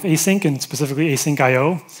more with async, and specifically async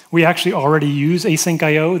I/O. We actually already use async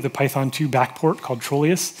I/O, the Python 2 backport called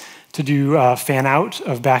Trollius, to do fan out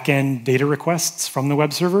of back-end data requests from the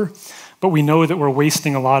web server. But we know that we're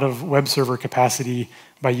wasting a lot of web server capacity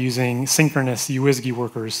by using synchronous UWSGI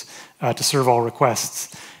workers to serve all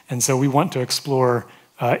requests. And so we want to explore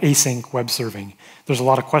async web serving. There's a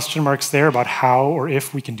lot of question marks there about how or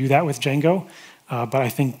if we can do that with Django, but I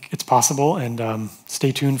think it's possible, and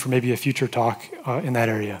stay tuned for maybe a future talk in that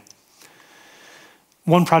area.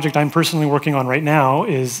 One project I'm personally working on right now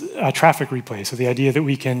is traffic replay. So the idea that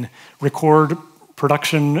we can record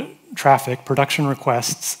production traffic, production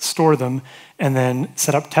requests, store them, and then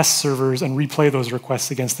set up test servers and replay those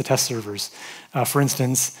requests against the test servers. For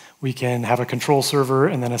instance, we can have a control server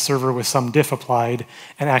and then a server with some diff applied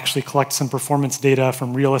and actually collect some performance data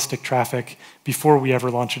from realistic traffic before we ever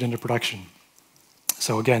launch it into production.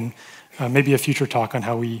 So again, maybe a future talk on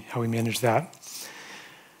how we manage that.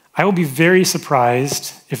 I will be very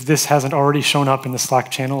surprised if this hasn't already shown up in the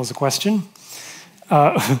Slack channel as a question.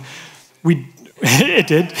 It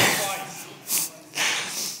did.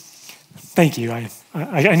 Thank you.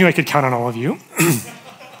 I knew I could count on all of you.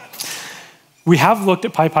 We have looked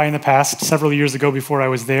at PyPy in the past, several years ago before I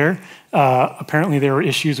was there. Apparently there were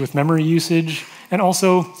issues with memory usage, and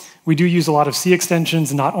also we do use a lot of C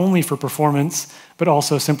extensions, not only for performance, but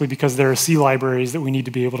also simply because there are C libraries that we need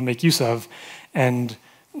to be able to make use of. And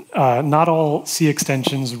not all C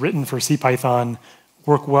extensions written for CPython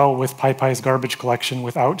work well with PyPy's garbage collection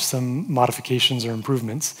without some modifications or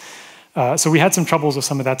improvements. So we had some troubles with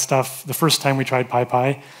some of that stuff the first time we tried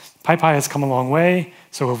PyPy. PyPy has come a long way,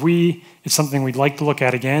 so it's something we'd like to look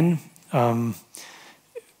at again.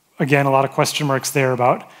 Again, a lot of question marks there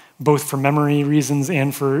about both for memory reasons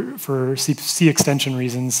and for C extension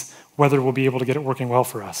reasons, whether we'll be able to get it working well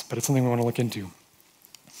for us, but it's something we want to look into.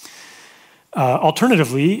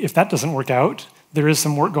 Alternatively, if that doesn't work out, there is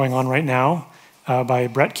some work going on right now by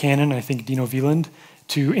Brett Cannon, I think Dino Wieland,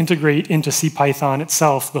 to integrate into CPython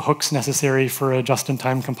itself the hooks necessary for a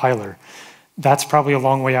just-in-time compiler. That's probably a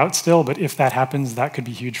long way out still, but if that happens, that could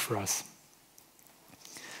be huge for us.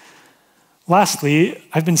 Lastly,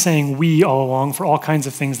 I've been saying we all along for all kinds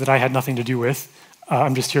of things that I had nothing to do with.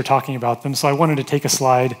 I'm just here talking about them, so I wanted to take a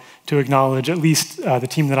slide to acknowledge at least the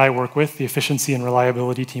team that I work with, the efficiency and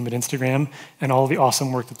reliability team at Instagram, and all the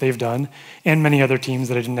awesome work that they've done, and many other teams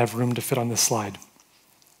that I didn't have room to fit on this slide.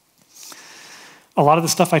 A lot of the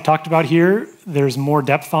stuff I talked about here, there's more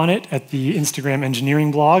depth on it at the Instagram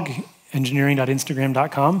engineering blog,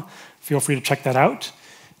 engineering.instagram.com. Feel free to check that out.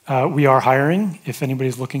 We are hiring if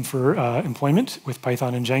anybody's looking for employment with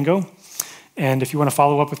Python and Django. And if you want to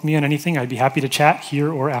follow up with me on anything, I'd be happy to chat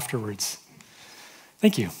here or afterwards.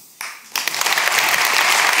 Thank you.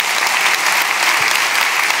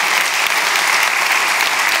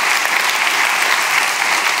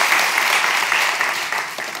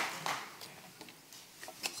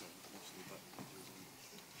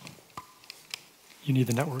 You need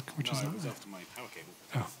the network, which is after my power cable.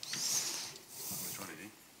 Oh.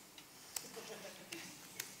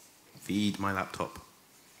 Feed my laptop.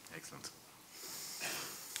 Excellent.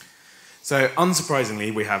 So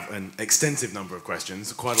unsurprisingly, we have an extensive number of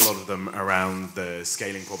questions, quite a lot of them around the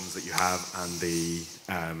scaling problems that you have and the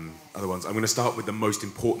other ones. I'm going to start with the most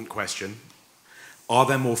important question. Are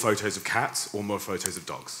there more photos of cats or more photos of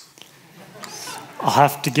dogs? I'll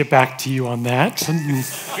have to get back to you on that.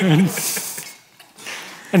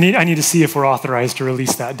 I need to see if we're authorized to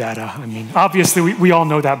release that data. I mean, obviously, we all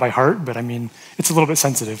know that by heart, but I mean, it's a little bit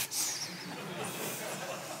sensitive.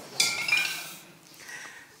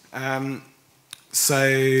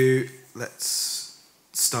 So let's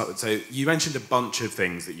start with, so you mentioned a bunch of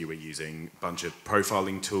things that you were using, a bunch of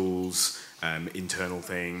profiling tools, internal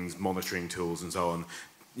things, monitoring tools, and so on.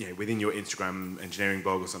 You know, within your Instagram engineering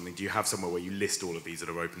blog or something, do you have somewhere where you list all of these that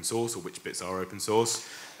are open source, or which bits are open source?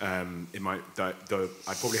 I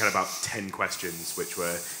probably had about 10 questions, which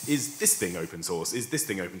were, is this thing open source? Is this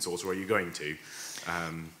thing open source, or are you going to?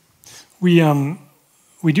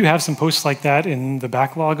 We do have some posts like that in the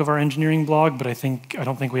backlog of our engineering blog, but I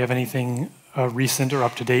don't think we have anything recent or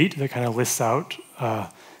up to date that kind of lists out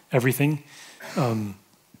everything.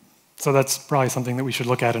 So that's probably something that we should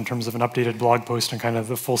look at in terms of an updated blog post and kind of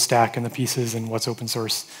the full stack and the pieces and what's open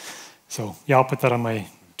source. So yeah, I'll put that on my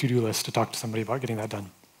to-do list to talk to somebody about getting that done.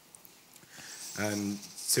 And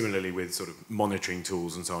similarly with sort of monitoring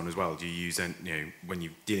tools and so on as well, do you use, when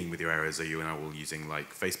you're dealing with your errors, are you now all using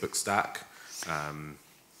like Facebook Stack?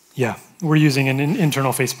 Yeah, we're using an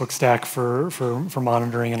internal Facebook stack for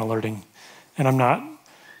monitoring and alerting. And I'm not,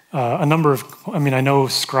 I know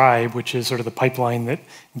Scribe, which is sort of the pipeline that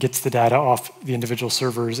gets the data off the individual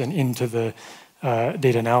servers and into the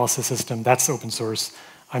data analysis system. That's open source.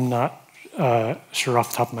 I'm not sure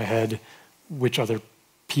off the top of my head which other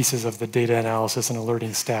pieces of the data analysis and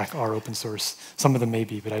alerting stack are open source. Some of them may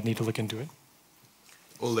be, but I'd need to look into it.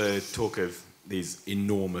 All the talk of these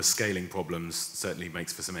enormous scaling problems certainly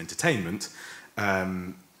makes for some entertainment.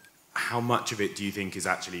 How much of it do you think is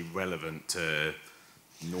actually relevant to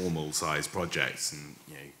normal size projects? And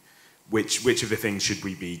which of the things should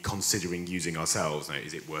we be considering using ourselves? Now,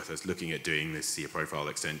 is it worth us looking at doing this See a Profile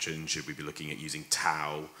extension? Should we be looking at using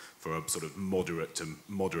Tau for a sort of moderate to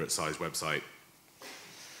moderate size website?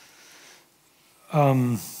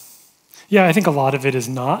 Yeah, I think a lot of it is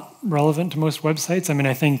not relevant to most websites. I mean,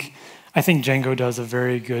 I think Django does a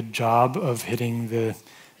very good job of hitting the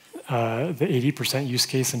 80% use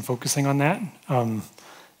case and focusing on that.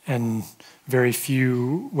 And very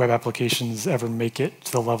few web applications ever make it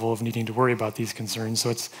to the level of needing to worry about these concerns.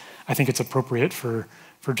 So I think it's appropriate for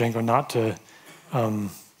Django not to,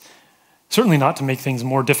 certainly not to make things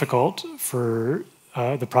more difficult for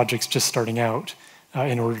the projects just starting out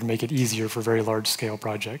in order to make it easier for very large scale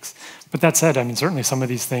projects. But that said, I mean, certainly some of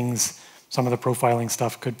these things, some of the profiling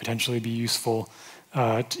stuff could potentially be useful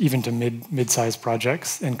even to mid-sized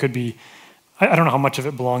projects, and could be, I don't know how much of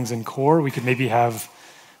it belongs in core. We could maybe have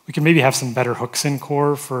some better hooks in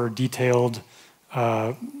core for detailed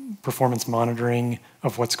performance monitoring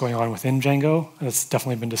of what's going on within Django. That's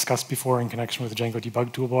definitely been discussed before in connection with the Django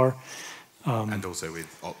debug toolbar. And also with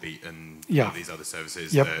Opbeat and all these other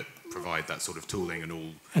services that provide that sort of tooling and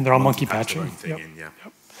all. And they're all monkey patching. Yep.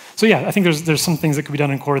 So yeah, I think there's some things that could be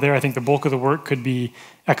done in core there. I think the bulk of the work could be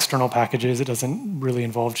external packages. It doesn't really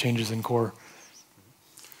involve changes in core.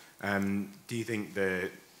 Do you think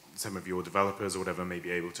that some of your developers or whatever may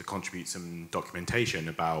be able to contribute some documentation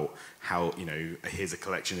about how, here's a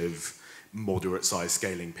collection of moderate size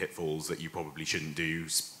scaling pitfalls that you probably shouldn't do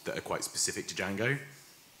that are quite specific to Django?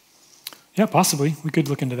 Yeah, possibly. We could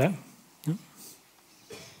look into that. Yep.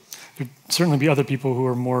 There'd certainly be other people who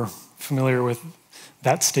are more familiar with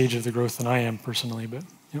that stage of the growth than I am personally, but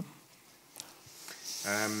yep.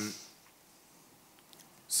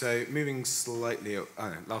 So moving slightly,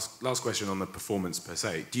 last question on the performance per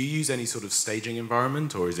se. Do you use any sort of staging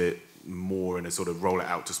environment, or is it more in a sort of roll it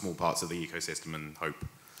out to small parts of the ecosystem and hope?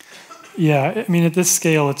 Yeah, I mean, at this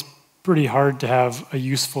scale, it's pretty hard to have a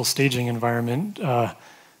useful staging environment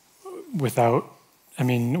without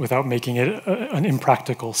making it an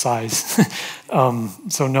impractical size.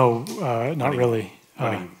 So no, not really.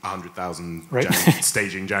 Running 100,000 right.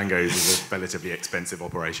 staging Djangos is a relatively expensive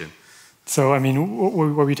operation. So, I mean,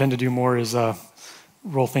 what we tend to do more is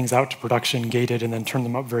roll things out to production, gate it, and then turn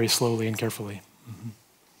them up very slowly and carefully.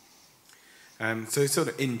 Mm-hmm. So sort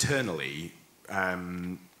of internally, I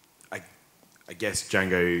guess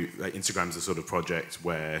Django, like Instagram's a sort of project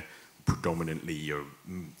where predominantly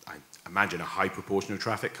I imagine a high proportion of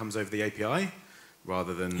traffic comes over the API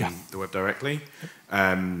rather than the web directly.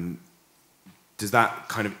 Does that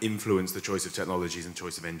kind of influence the choice of technologies and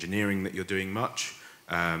choice of engineering that you're doing much?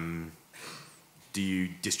 Do you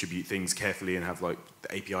distribute things carefully and have like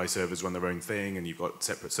the API servers run their own thing and you've got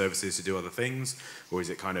separate services to do other things? Or is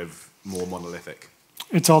it kind of more monolithic?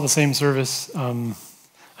 It's all the same service. I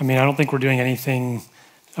mean, I don't think we're doing anything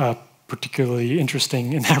particularly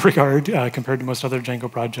interesting in that regard compared to most other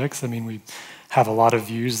Django projects. I mean, we have a lot of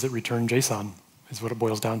views that return JSON is what it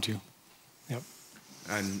boils down to. Yep.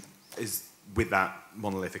 And is with that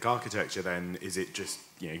monolithic architecture, then is it just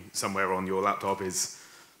somewhere on your laptop is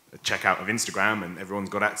a checkout of Instagram and everyone's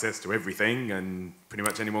got access to everything and pretty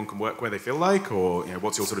much anyone can work where they feel like, or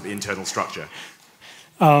what's your sort of internal structure?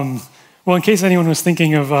 Well, in case anyone was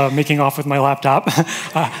thinking of making off with my laptop,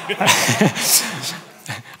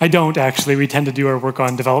 I don't actually. We tend to do our work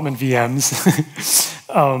on development VMs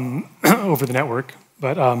over the network.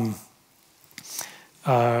 But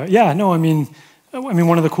yeah, no, I mean,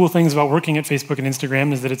 one of the cool things about working at Facebook and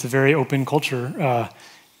Instagram is that it's a very open culture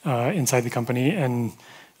inside the company, and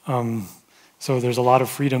so there's a lot of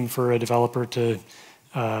freedom for a developer to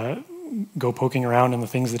go poking around in the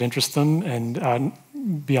things that interest them, and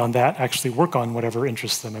beyond that, actually work on whatever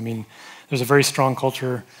interests them. I mean, there's a very strong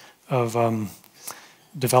culture of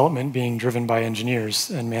development being driven by engineers,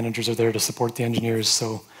 and managers are there to support the engineers.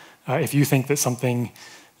 So if you think that something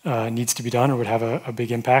needs to be done or would have a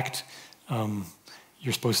big impact,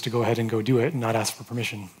 you're supposed to go ahead and go do it and not ask for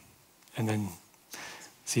permission, and then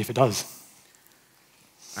see if it does.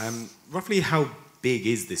 Roughly how big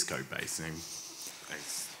is this code base?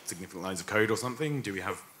 Significant lines of code or something? Do we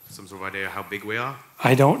have some sort of idea how big we are?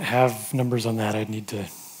 I don't have numbers on that. I'd need to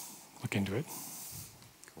look into it.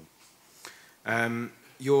 Cool.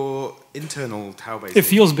 Your internal Tau base... It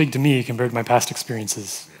feels big to me compared to my past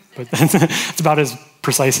experiences, but it's about as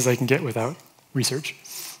precise as I can get without research.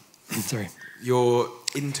 Sorry. Your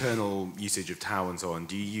internal usage of Tau and so on,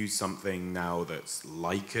 do you use something now that's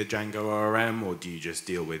like a Django ORM, or do you just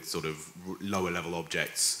deal with sort of lower level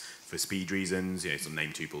objects for speed reasons, some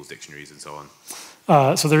name tuples, dictionaries, and so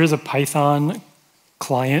on? So there is a Python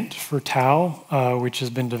client for Tau, which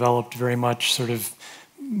has been developed very much sort of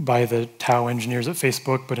by the Tau engineers at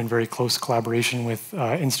Facebook, but in very close collaboration with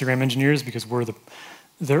Instagram engineers, because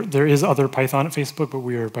there is other Python at Facebook, but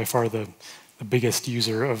we are by far the biggest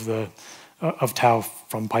user of Tau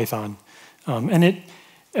from Python, and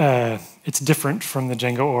it's different from the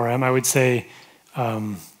Django ORM. I would say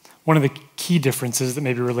one of the key differences that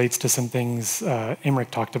maybe relates to some things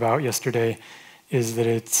Imric talked about yesterday is that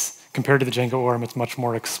it's, compared to the Django ORM, it's much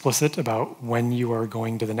more explicit about when you are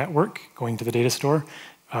going to the network, going to the data store,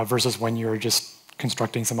 versus when you're just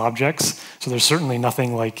constructing some objects. So there's certainly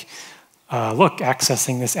nothing like, look,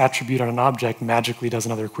 accessing this attribute on an object magically does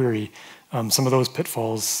another query. Some of those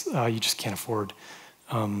pitfalls you just can't afford.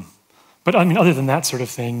 But I mean, other than that sort of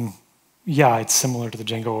thing, yeah, it's similar to the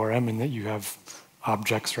Django ORM in that you have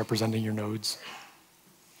objects representing your nodes.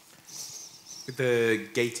 With the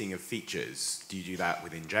gating of features, do you do that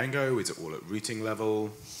within Django? Is it all at routing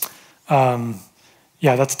level?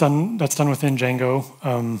 Yeah, that's done within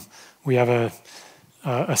Django. We have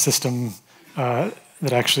a system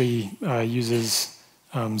that actually uses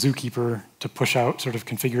Zookeeper to push out sort of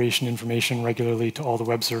configuration information regularly to all the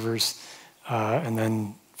web servers, and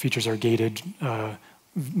then features are gated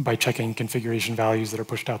by checking configuration values that are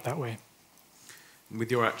pushed out that way. With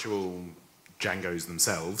your actual Djangos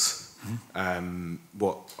themselves,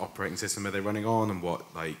 what operating system are they running on, and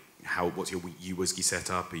what's your UWSGI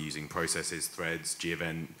setup? Are you using processes, threads,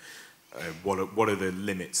 gevent? What are the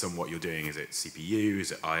limits on what you're doing? Is it CPU?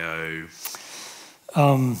 Is it I/O?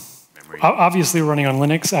 Memory? Obviously, we're running on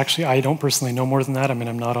Linux. Actually, I don't personally know more than that. I mean,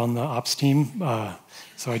 I'm not on the ops team,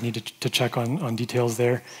 so I need to check on details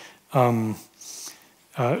there.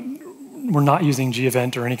 We're not using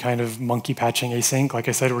gevent or any kind of monkey patching async. Like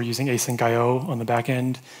I said, we're using async I/O on the back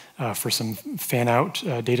end for some fan-out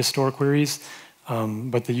data store queries.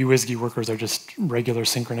 But the UWSGI workers are just regular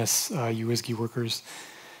synchronous UWSGI workers.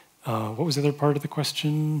 What was the other part of the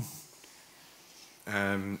question?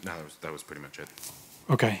 No, that was pretty much it.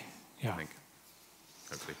 Okay, yeah. I think.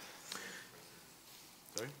 Hopefully.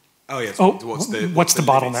 Sorry? Oh, yes. Oh, what's the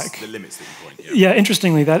bottleneck? The limits that you point. Yeah,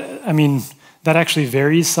 interestingly, that actually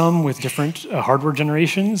varies some with different hardware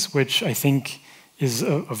generations, which I think is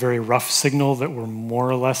a very rough signal that we're more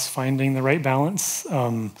or less finding the right balance.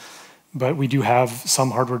 But we do have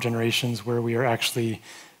some hardware generations where we are actually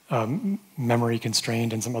memory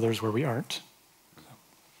constrained and some others where we aren't.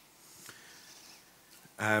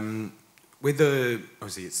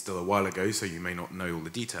 Obviously it's still a while ago, so you may not know all the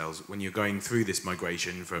details. When you're going through this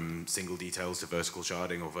migration from single details to vertical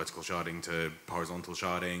sharding, or vertical sharding to horizontal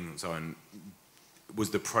sharding, and so on, was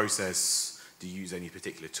the process, do you use any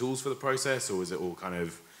particular tools for the process, or was it all kind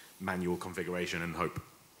of manual configuration and hope?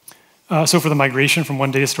 So for the migration from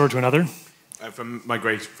one data store to another? From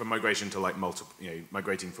migration to like multiple,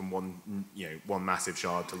 migrating from one massive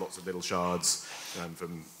shard to lots of little shards,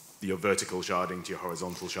 from your vertical sharding to your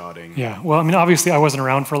horizontal sharding. Yeah, well, I mean, obviously I wasn't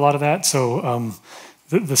around for a lot of that, so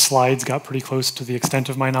the slides got pretty close to the extent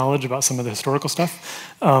of my knowledge about some of the historical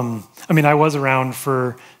stuff. I mean, I was around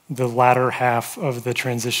for the latter half of the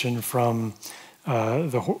transition from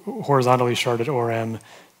the horizontally sharded ORM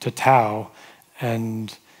to tau.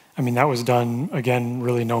 And I mean, that was done, again,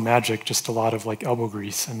 really no magic, just a lot of like elbow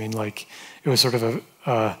grease. I mean, like it was sort of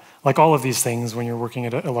like all of these things when you're working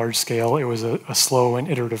at a large scale, it was a slow and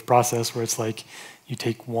iterative process where it's like you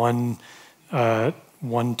take one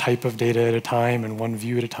type of data at a time and one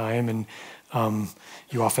view at a time, and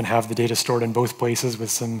you often have the data stored in both places with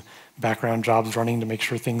some background jobs running to make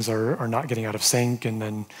sure things are not getting out of sync, and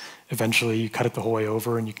then eventually you cut it the whole way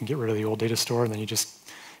over and you can get rid of the old data store, and then you just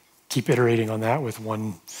keep iterating on that with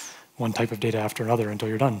one type of data after another until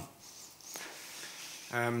you're done.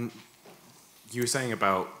 You were saying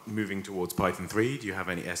about moving towards Python 3. Do you have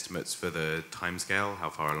any estimates for the timescale? How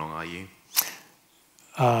far along are you?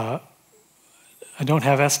 I don't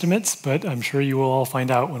have estimates, but I'm sure you will all find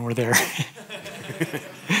out when we're there.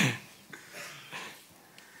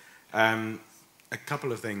 A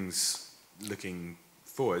couple of things looking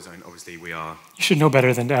forward. I mean, obviously, we are... You should know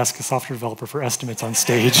better than to ask a software developer for estimates on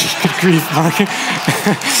stage. Good grief, Mark.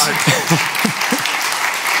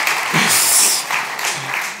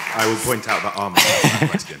 I will point out that Armin asked that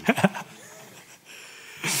question.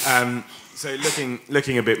 So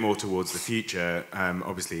looking a bit more towards the future,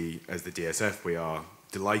 obviously, as the DSF, we are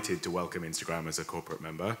delighted to welcome Instagram as a corporate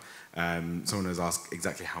member. Someone has asked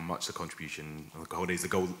exactly how much the contribution of the holidays,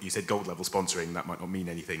 you said gold level sponsoring, that might not mean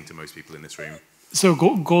anything to most people in this room. So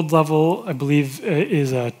gold level, I believe,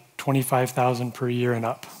 is $25,000 per year and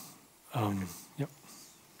up. Yep.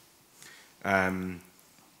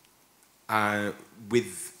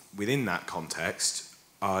 Within that context,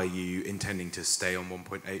 are you intending to stay on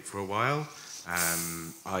 1.8 for a while?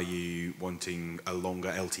 Are you wanting a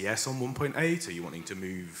longer LTS on 1.8? Are you wanting to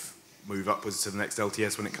move upwards to the next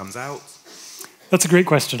LTS when it comes out? That's a great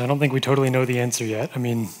question. I don't think we totally know the answer yet. I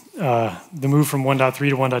mean, the move from 1.3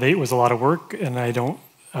 to 1.8 was a lot of work, and I don't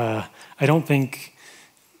think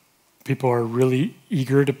people are really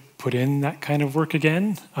eager to put in that kind of work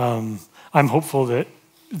again. I'm hopeful that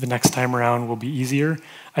the next time around will be easier.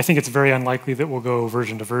 I think it's very unlikely that we'll go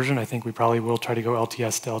version to version. I think we probably will try to go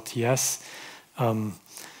LTS to LTS.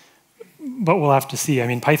 But we'll have to see. I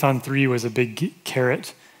mean, Python 3 was a big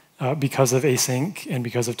carrot because of async and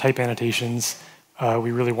because of type annotations.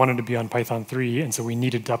 We really wanted to be on Python 3, and so we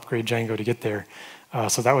needed to upgrade Django to get there.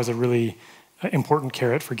 So that was a really important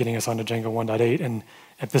carrot for getting us onto Django 1.8. And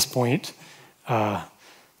at this point,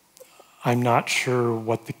 I'm not sure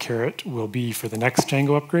what the carrot will be for the next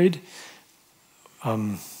Django upgrade.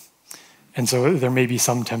 And so there may be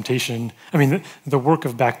some temptation. I mean, the work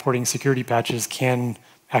of backporting security patches can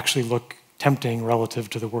actually look tempting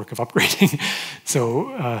relative to the work of upgrading.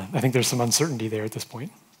 So I think there's some uncertainty there at this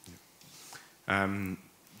point.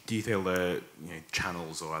 Do you feel the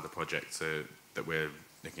channels or other projects that we're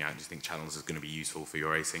looking at, do you think channels is going to be useful for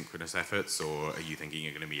your asynchronous efforts, or are you thinking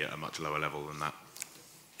you're going to be at a much lower level than that?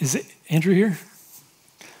 Is it Andrew here?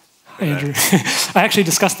 Hi, Andrew. I actually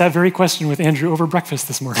discussed that very question with Andrew over breakfast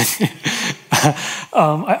this morning.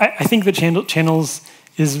 I think that channels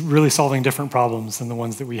is really solving different problems than the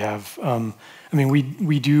ones that we have. I mean,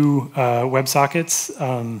 we do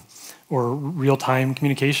WebSockets or real-time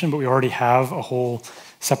communication, but we already have a whole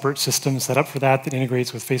separate system set up for that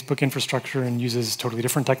integrates with Facebook infrastructure and uses totally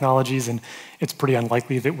different technologies, and it's pretty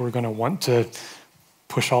unlikely that we're going to want to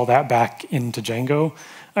push all that back into Django.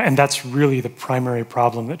 And that's really the primary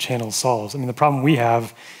problem that channels solves. I mean, the problem we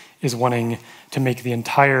have is wanting to make the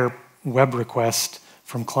entire web request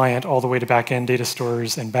from client all the way to backend data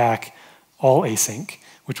stores and back all async,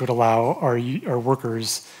 which would allow our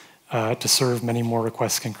workers to serve many more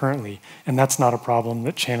requests concurrently. And that's not a problem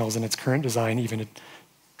that channels in its current design even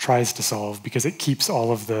tries to solve, because it keeps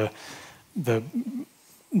all of the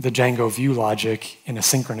Django view logic in a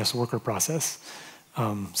synchronous worker process.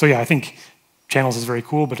 So yeah, I think channels is very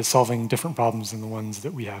cool, but it's solving different problems than the ones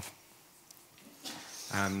that we have.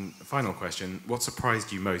 Final question, what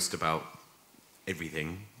surprised you most about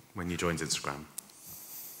everything when you joined Instagram?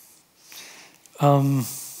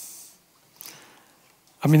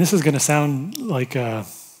 I mean, this is going to sound like a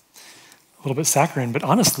little bit saccharine, but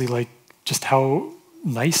honestly, like just how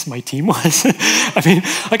nice my team was. I mean,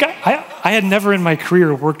 like I had never in my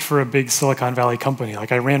career worked for a big Silicon Valley company.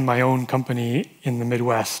 Like I ran my own company in the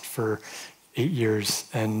Midwest for 8 years,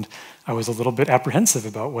 and I was a little bit apprehensive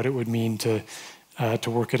about what it would mean to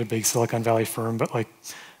work at a big Silicon Valley firm. But like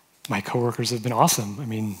my coworkers have been awesome. I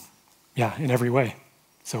mean, yeah, in every way.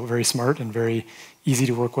 So very smart and very easy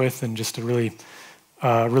to work with, and just a really,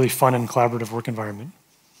 really fun and collaborative work environment.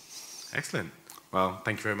 Excellent. Well,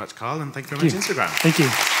 thank you very much, Carl, and thank you very much, Instagram. Thank you.